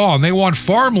fertilizers gone. They want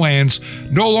farmlands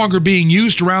no longer being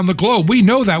used around the globe. We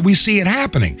know that. We see it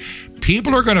happening.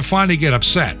 People are going to finally get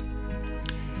upset.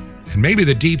 And maybe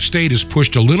the deep state is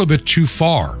pushed a little bit too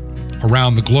far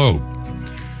around the globe.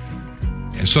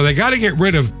 And so they got to get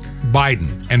rid of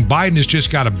Biden. And Biden has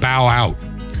just got to bow out.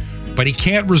 But he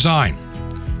can't resign.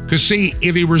 Because, see,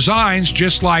 if he resigns,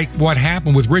 just like what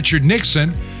happened with Richard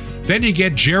Nixon, then you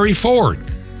get Jerry Ford.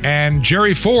 And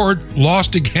Jerry Ford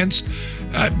lost against,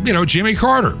 Jimmy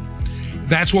Carter.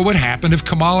 That's what would happen if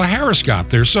Kamala Harris got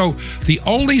there. So the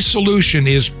only solution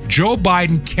is Joe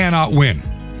Biden cannot win.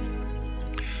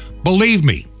 Believe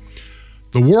me,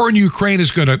 the war in Ukraine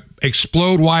is going to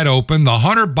explode wide open. The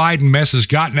Hunter Biden mess has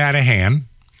gotten out of hand.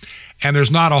 And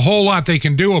there's not a whole lot they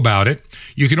can do about it.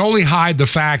 You can only hide the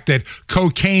fact that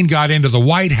cocaine got into the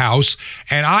White House.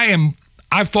 And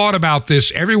I've thought about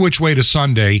this every which way to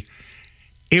Sunday.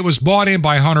 It was bought in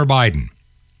by Hunter Biden.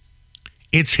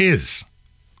 It's his.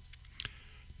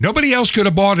 Nobody else could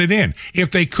have bought it in. If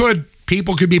they could,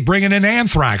 people could be bringing in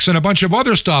anthrax and a bunch of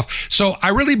other stuff. So I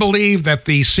really believe that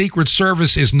the Secret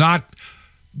Service is not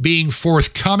being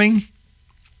forthcoming.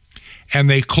 And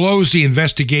they closed the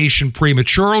investigation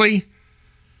prematurely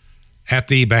at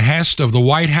the behest of the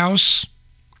White House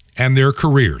and their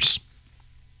careers.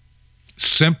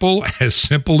 Simple as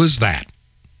that.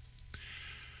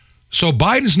 So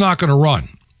Biden's not going to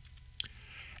run.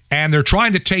 And they're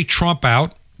trying to take Trump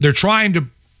out. They're trying to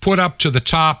put up to the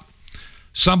top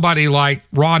somebody like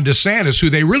Ron DeSantis, who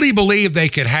they really believe they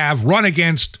could have run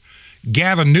against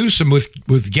Gavin Newsom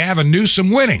with Gavin Newsom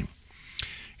winning.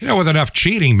 With enough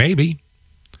cheating, maybe.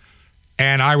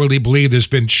 And I really believe there's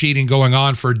been cheating going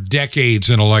on for decades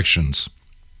in elections.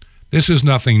 This is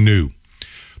nothing new.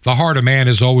 The heart of man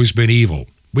has always been evil.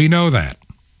 We know that.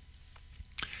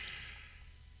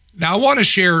 Now, I want to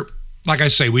share, like I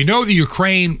say, we know the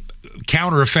Ukraine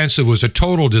counteroffensive was a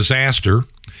total disaster.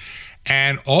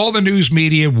 And all the news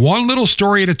media, one little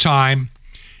story at a time,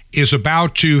 is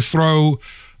about to throw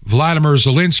Vladimir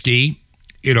Zelensky,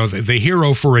 the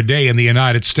hero for a day in the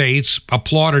United States,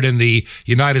 applauded in the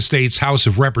United States House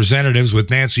of Representatives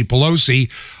with Nancy Pelosi,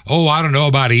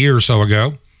 about a year or so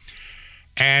ago.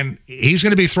 And he's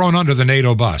going to be thrown under the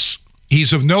NATO bus.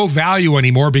 He's of no value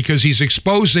anymore because he's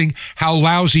exposing how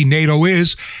lousy NATO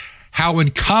is, how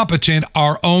incompetent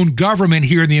our own government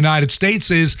here in the United States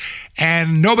is,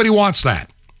 and nobody wants that.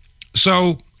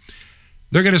 So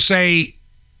they're going to say,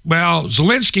 well,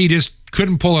 Zelensky just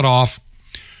couldn't pull it off.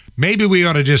 Maybe we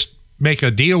ought to just make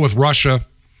a deal with Russia,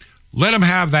 let them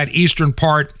have that eastern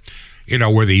part,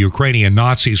 where the Ukrainian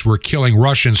Nazis were killing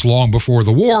Russians long before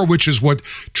the war, which is what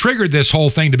triggered this whole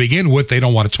thing to begin with. They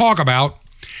don't want to talk about.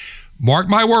 Mark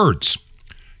my words,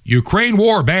 Ukraine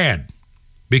war bad,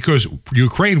 because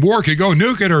Ukraine war could go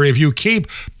nuclear if you keep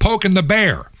poking the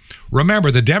bear.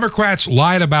 Remember, the Democrats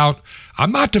lied about,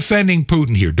 I'm not defending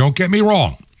Putin here, don't get me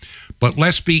wrong, but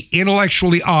let's be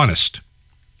intellectually honest.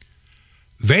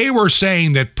 They were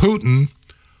saying that Putin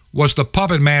was the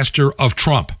puppet master of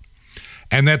Trump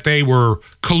and that they were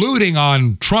colluding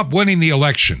on Trump winning the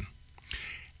election.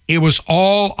 It was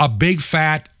all a big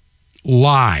fat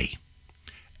lie.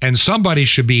 And somebody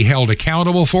should be held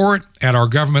accountable for it at our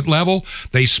government level.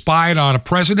 They spied on a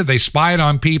president. They spied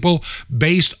on people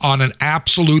based on an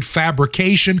absolute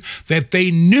fabrication that they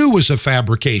knew was a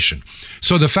fabrication.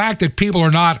 So the fact that people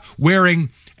are not wearing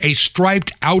a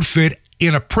striped outfit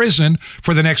in a prison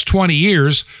for the next 20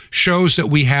 years shows that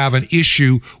we have an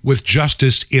issue with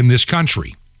justice in this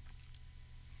country.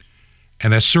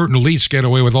 And that certain elites get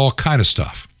away with all kind of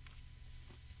stuff.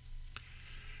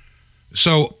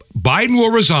 So Biden will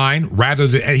resign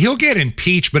he'll get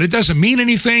impeached, but it doesn't mean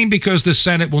anything because the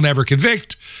Senate will never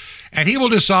convict. And he will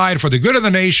decide, for the good of the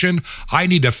nation, I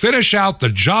need to finish out the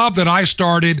job that I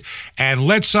started and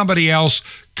let somebody else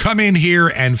come in here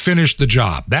and finish the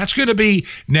job. That's going to be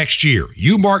next year.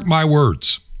 You mark my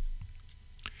words.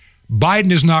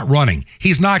 Biden is not running.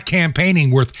 He's not campaigning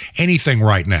worth anything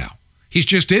right now. He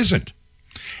just isn't.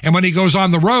 And when he goes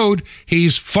on the road,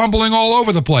 he's fumbling all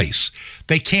over the place.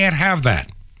 They can't have that.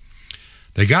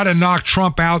 They got to knock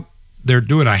Trump out. They're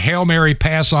doing a Hail Mary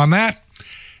pass on that.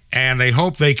 And they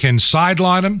hope they can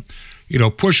sideline him,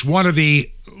 push one of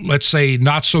the, let's say,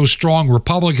 not so strong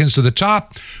Republicans to the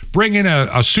top, bring in a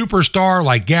superstar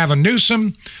like Gavin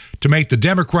Newsom to make the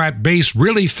Democrat base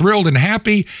really thrilled and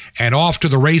happy, and off to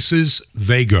the races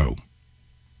they go.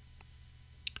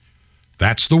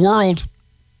 That's the world.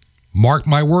 Mark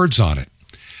my words on it.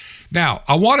 Now,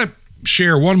 I want to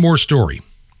share one more story,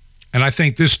 and I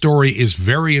think this story is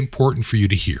very important for you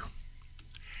to hear.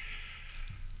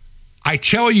 I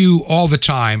tell you all the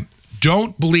time,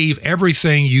 don't believe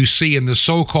everything you see in the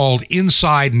so-called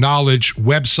inside knowledge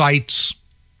websites,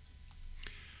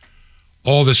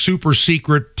 all the super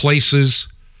secret places,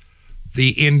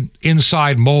 the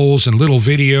inside moles and little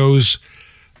videos.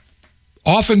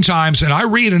 Oftentimes, and I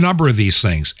read a number of these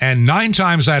things, and 9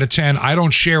 times out of 10, I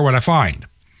don't share what I find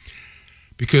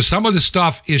because some of the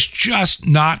stuff is just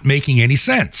not making any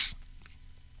sense.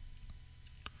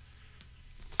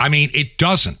 I mean, it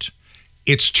doesn't.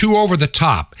 It's too over the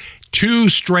top, too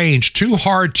strange, too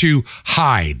hard to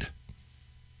hide.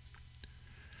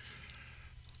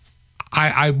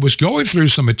 I was going through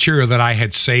some material that I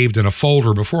had saved in a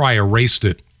folder before I erased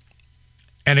it,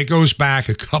 and it goes back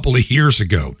a couple of years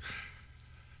ago.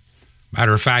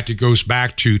 Matter of fact, it goes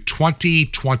back to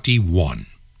 2021,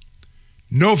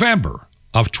 November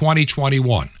of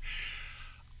 2021.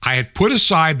 I had put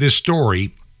aside this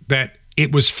story that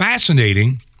it was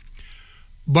fascinating,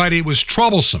 but it was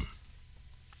troublesome.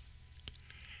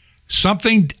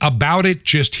 Something about it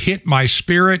just hit my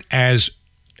spirit as,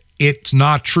 it's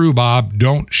not true, Bob,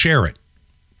 don't share it.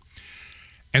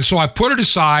 And so I put it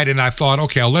aside and I thought,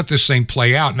 okay, I'll let this thing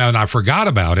play out now, and I forgot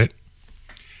about it.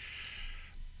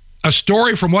 A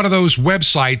story from one of those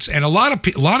websites, and a lot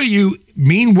of you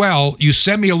mean well. You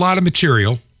send me a lot of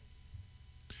material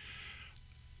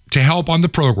to help on the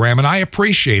program, and I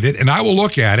appreciate it, and I will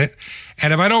look at it.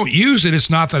 And if I don't use it, it's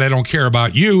not that I don't care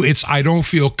about you. It's I don't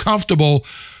feel comfortable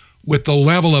with the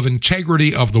level of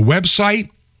integrity of the website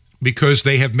because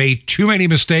they have made too many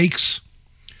mistakes.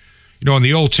 In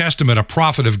the Old Testament, a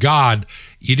prophet of God,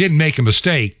 you didn't make a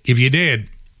mistake. If you did,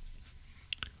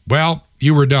 well,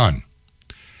 you were done.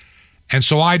 And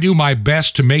so I do my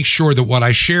best to make sure that what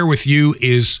I share with you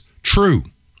is true.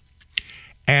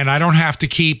 And I don't have to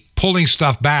keep pulling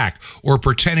stuff back or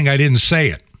pretending I didn't say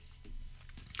it.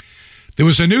 There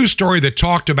was a news story that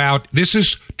talked about, this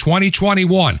is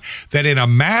 2021, that in a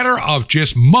matter of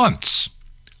just months,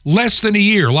 less than a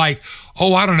year, like,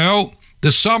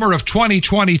 the summer of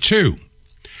 2022,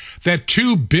 that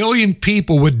 2 billion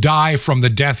people would die from the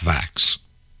death vax.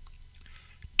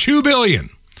 2 billion.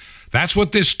 That's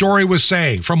what this story was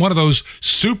saying from one of those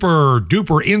super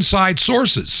duper inside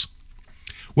sources.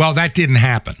 Well, that didn't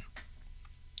happen.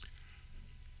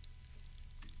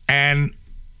 And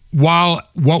while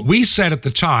what we said at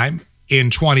the time in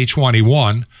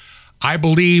 2021, I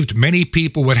believed many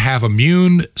people would have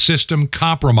immune system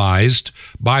compromised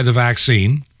by the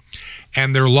vaccine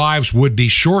and their lives would be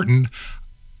shortened,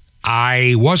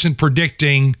 I wasn't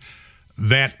predicting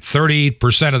that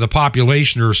 30% of the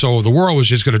population or so of the world was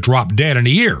just going to drop dead in a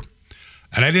year.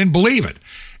 And I didn't believe it.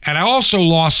 And I also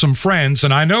lost some friends,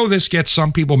 and I know this gets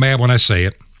some people mad when I say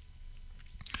it.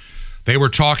 They were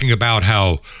talking about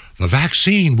how the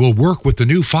vaccine will work with the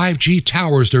new 5G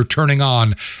towers they're turning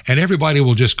on, and everybody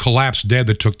will just collapse dead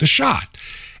that took the shot.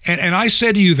 And I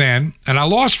said to you then, and I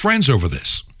lost friends over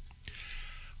this,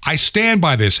 I stand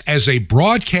by this as a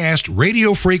broadcast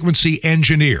radio frequency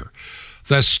engineer.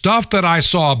 The stuff that I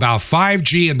saw about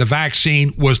 5G and the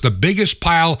vaccine was the biggest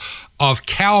pile of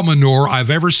cow manure I've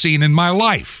ever seen in my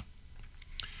life.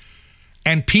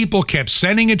 And people kept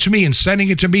sending it to me and sending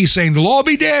it to me saying they'll all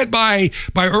be dead by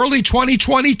early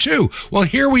 2022. Well,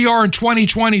 here we are in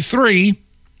 2023.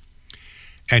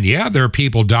 And yeah, there are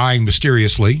people dying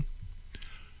mysteriously.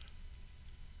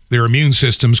 Their immune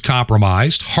system's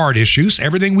compromised, heart issues,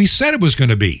 everything we said it was going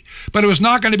to be. But it was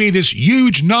not going to be this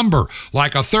huge number,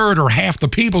 like a third or half the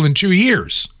people in 2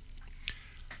 years.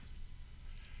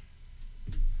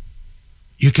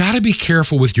 You got to be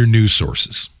careful with your news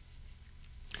sources.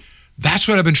 That's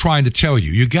what I've been trying to tell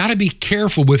you. You got to be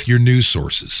careful with your news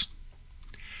sources.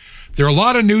 There are a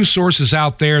lot of news sources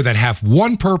out there that have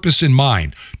one purpose in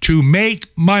mind, to make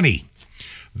money.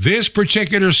 This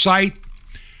particular site,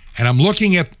 and I'm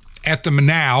looking at them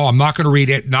now. I'm not going to read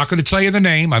it, not going to tell you the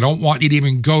name. I don't want you to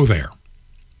even go there.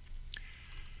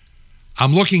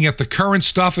 I'm looking at the current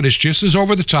stuff, and it's just as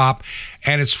over the top,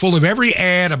 and it's full of every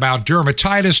ad about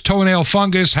dermatitis, toenail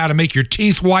fungus, how to make your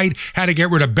teeth white, how to get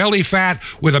rid of belly fat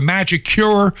with a magic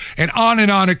cure, and on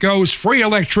it goes. Free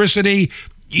electricity.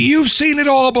 You've seen it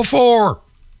all before.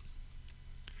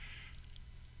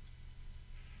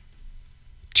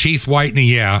 Teeth whitening,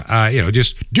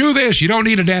 just do this. You don't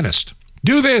need a dentist.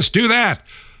 Do this, do that.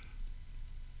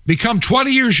 Become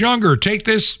 20 years younger. Take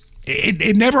this.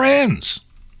 It never ends.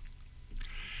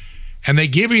 And they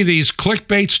give you these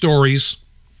clickbait stories,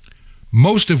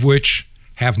 most of which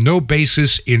have no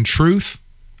basis in truth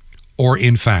or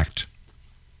in fact.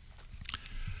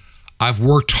 I've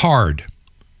worked hard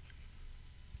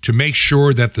to make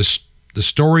sure that the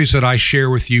stories that I share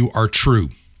with you are true.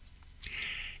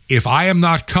 If I am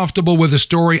not comfortable with a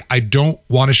story, I don't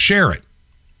want to share it.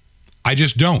 I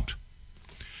just don't.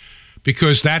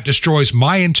 Because that destroys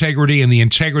my integrity and the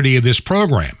integrity of this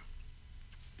program.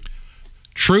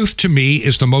 Truth to me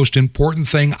is the most important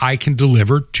thing I can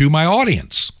deliver to my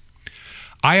audience.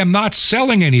 I am not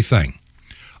selling anything.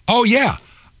 Oh yeah,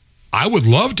 I would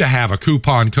love to have a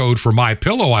coupon code for my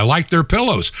pillow. I like their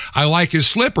pillows. I like his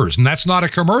slippers, and that's not a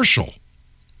commercial.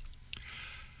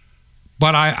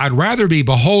 But I'd rather be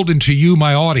beholden to you,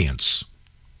 my audience,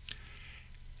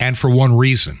 and for one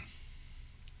reason.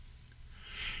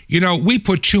 We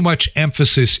put too much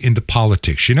emphasis into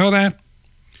politics. You know that?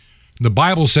 The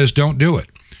Bible says don't do it.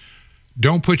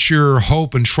 Don't put your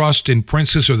hope and trust in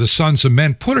princes or the sons of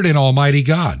men. Put it in Almighty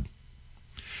God.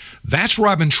 That's where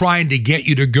I've been trying to get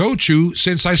you to go to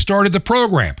since I started the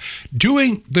program.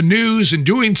 Doing the news and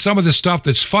doing some of the stuff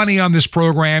that's funny on this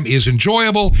program is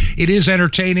enjoyable. It is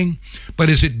entertaining, but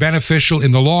is it beneficial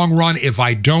in the long run? If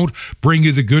I don't bring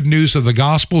you the good news of the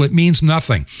gospel, it means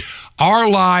nothing. Our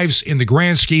lives, in the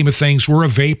grand scheme of things, we're a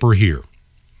vapor here.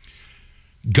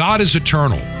 God is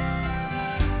eternal.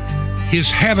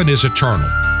 His heaven is eternal.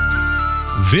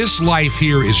 This life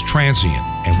here is transient,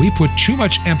 and we put too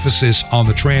much emphasis on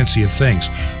the transient things.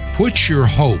 Put your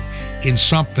hope in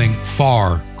something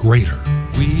far greater.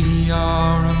 We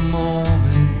are a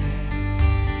moment,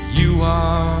 you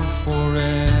are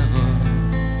forever,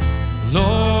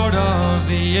 Lord of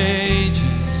the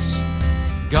ages,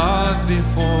 God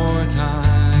before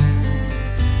time.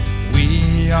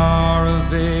 We are a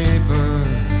vapor,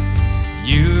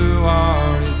 you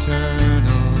are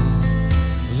eternal,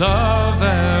 love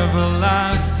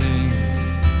everlasting,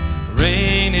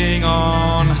 reigning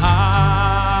on high.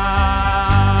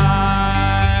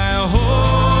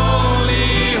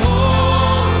 Holy,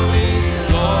 holy,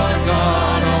 Lord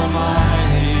God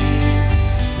Almighty,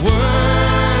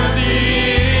 worthy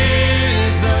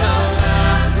is the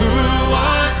Lamb who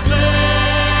was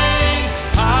slain.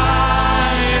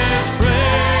 Highest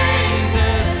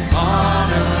praises,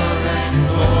 honor and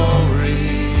glory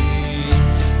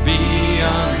be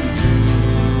unto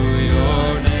your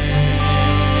name.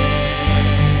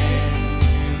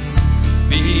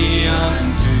 Be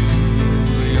unto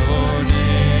your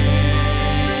name.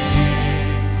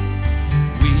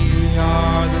 We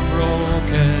are the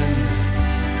broken,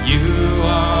 you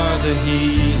are the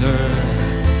healer,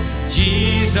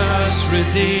 Jesus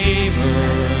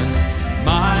Redeemer,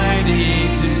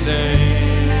 mighty to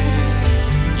save.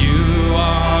 You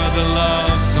are the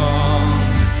love song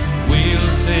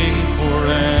we'll sing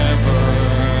forever,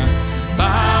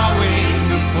 bowing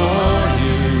before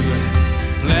you,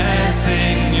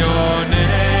 blessing your name.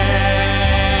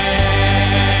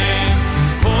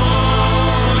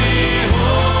 Holy,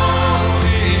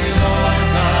 holy, Lord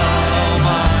God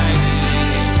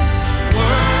Almighty,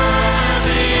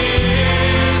 worthy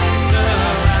is the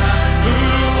Lamb who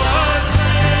was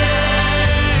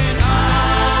slain.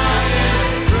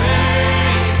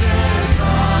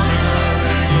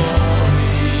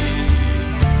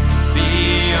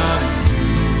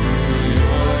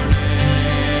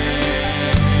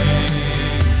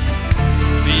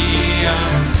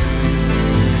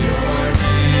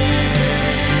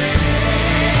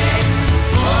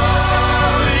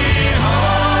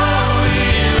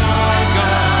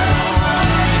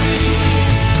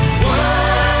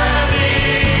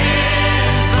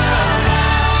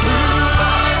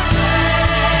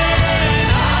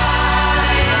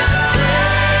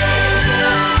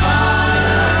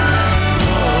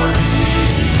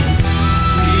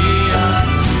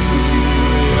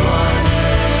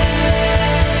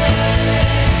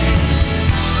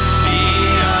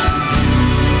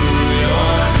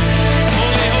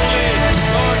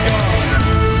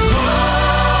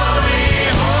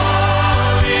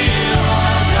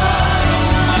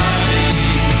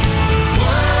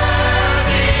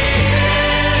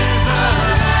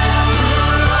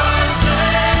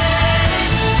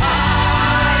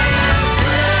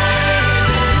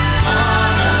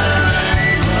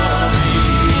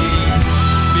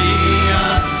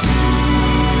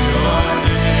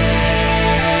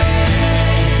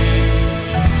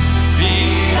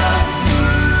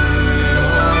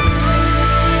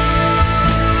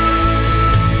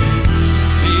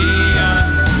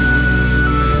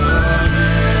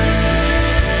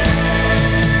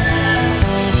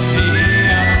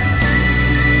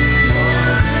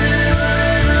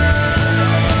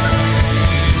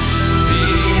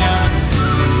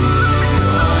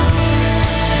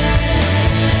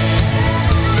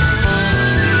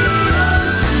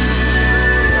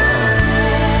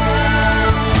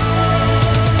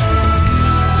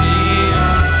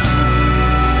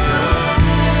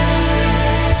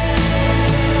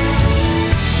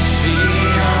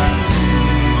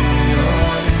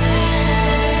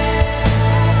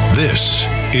 This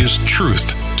is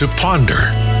Truth to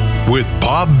Ponder with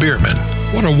Bob Bierman.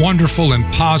 What a wonderful and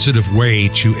positive way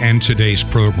to end today's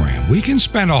program. We can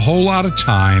spend a whole lot of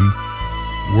time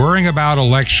worrying about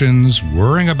elections,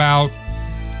 worrying about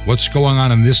what's going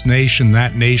on in this nation,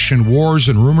 that nation, wars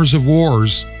and rumors of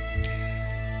wars.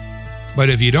 But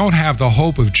if you don't have the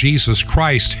hope of Jesus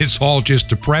Christ, it's all just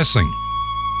depressing.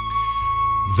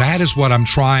 That is what I'm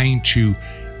trying to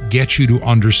get you to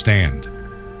understand.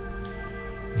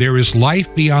 There is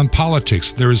life beyond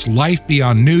politics. There is life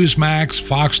beyond Newsmax,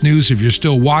 Fox News, if you're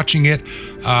still watching it,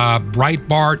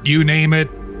 Breitbart, you name it,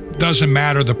 doesn't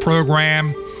matter, the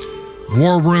program,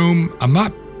 War Room. I'm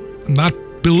not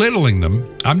belittling them.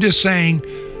 I'm just saying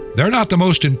they're not the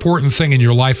most important thing in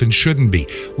your life and shouldn't be.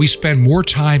 We spend more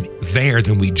time there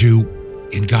than we do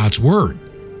in God's Word.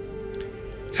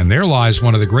 And there lies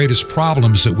one of the greatest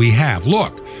problems that we have.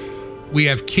 Look, we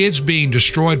have kids being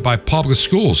destroyed by public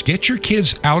schools. Get your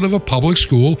kids out of a public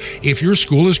school if your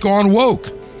school has gone woke.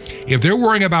 If they're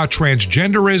worrying about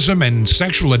transgenderism and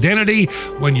sexual identity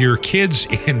when your kid's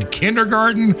in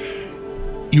kindergarten,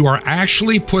 you are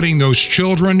actually putting those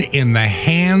children in the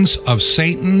hands of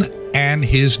Satan and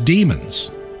his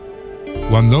demons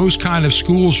when those kind of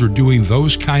schools are doing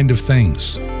those kind of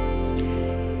things.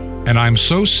 And I'm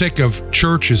so sick of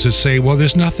churches that say, well,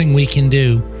 there's nothing we can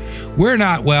do. We're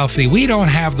not wealthy. We don't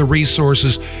have the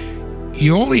resources.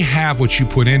 You only have what you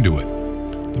put into it.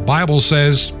 The Bible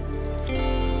says,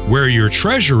 where your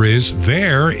treasure is,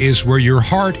 there is where your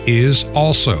heart is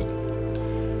also.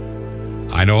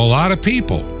 I know a lot of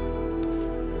people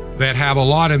that have a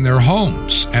lot in their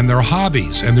homes and their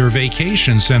hobbies and their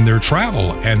vacations and their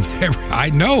travel, and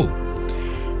I know,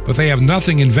 but they have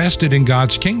nothing invested in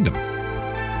God's kingdom.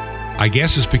 I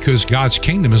guess it's because God's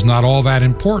kingdom is not all that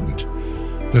important.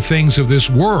 The things of this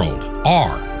world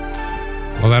are.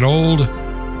 Well, that old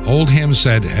hymn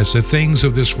said, as the things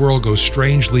of this world go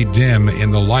strangely dim in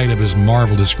the light of his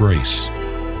marvelous grace.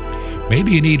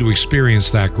 Maybe you need to experience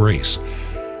that grace.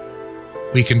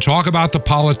 We can talk about the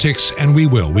politics, and we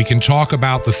will. We can talk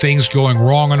about the things going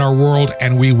wrong in our world,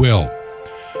 and we will.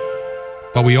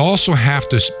 But we also have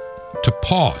to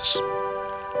pause.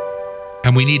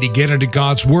 And we need to get into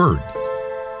God's Word.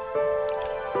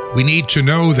 We need to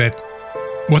know that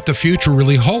what the future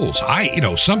really holds.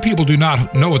 Some people do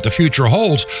not know what the future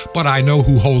holds, but I know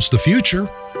who holds the future.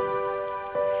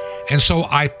 And so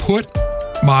I put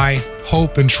my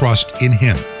hope and trust in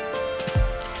Him.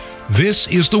 This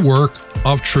is the work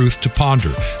of Truth to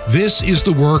Ponder. This is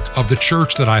the work of the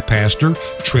church that I pastor,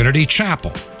 Trinity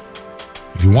Chapel.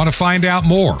 If you want to find out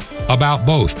more about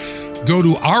both, go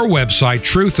to our website,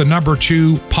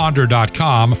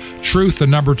 truth2ponder.com,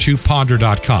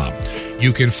 truth2ponder.com.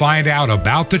 You can find out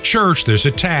about the church. There's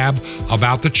a tab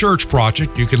about the church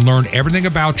project. You can learn everything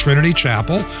about Trinity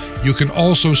Chapel. You can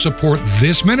also support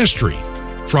this ministry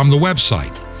from the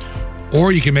website.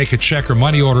 Or you can make a check or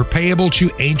money order payable to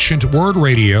Ancient Word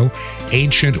Radio,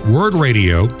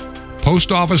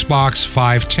 Post Office Box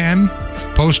 510,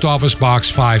 Post Office Box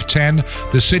 510.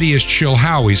 The city is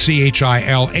Chilhowie,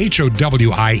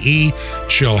 Chilhowie,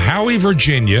 Chilhowie,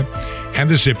 Virginia, and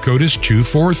the zip code is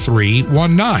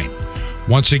 24319.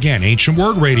 Once again, Ancient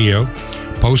Word Radio,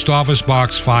 Post Office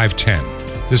Box 510.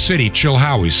 The city,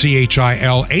 Chilhowie,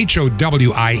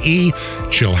 Chilhowie,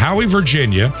 Chilhowie,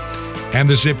 Virginia, and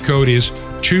the zip code is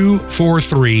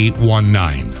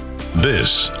 24319.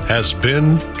 This has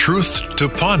been Truth to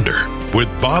Ponder with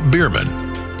Bob Bierman.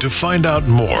 To find out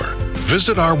more,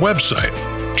 visit our website,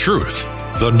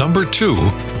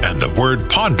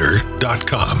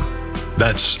 truth2ponder.com.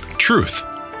 That's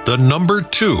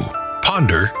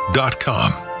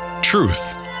truth2ponder.com.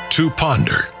 Truth to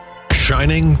Ponder,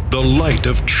 shining the light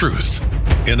of truth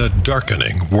in a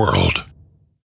darkening world.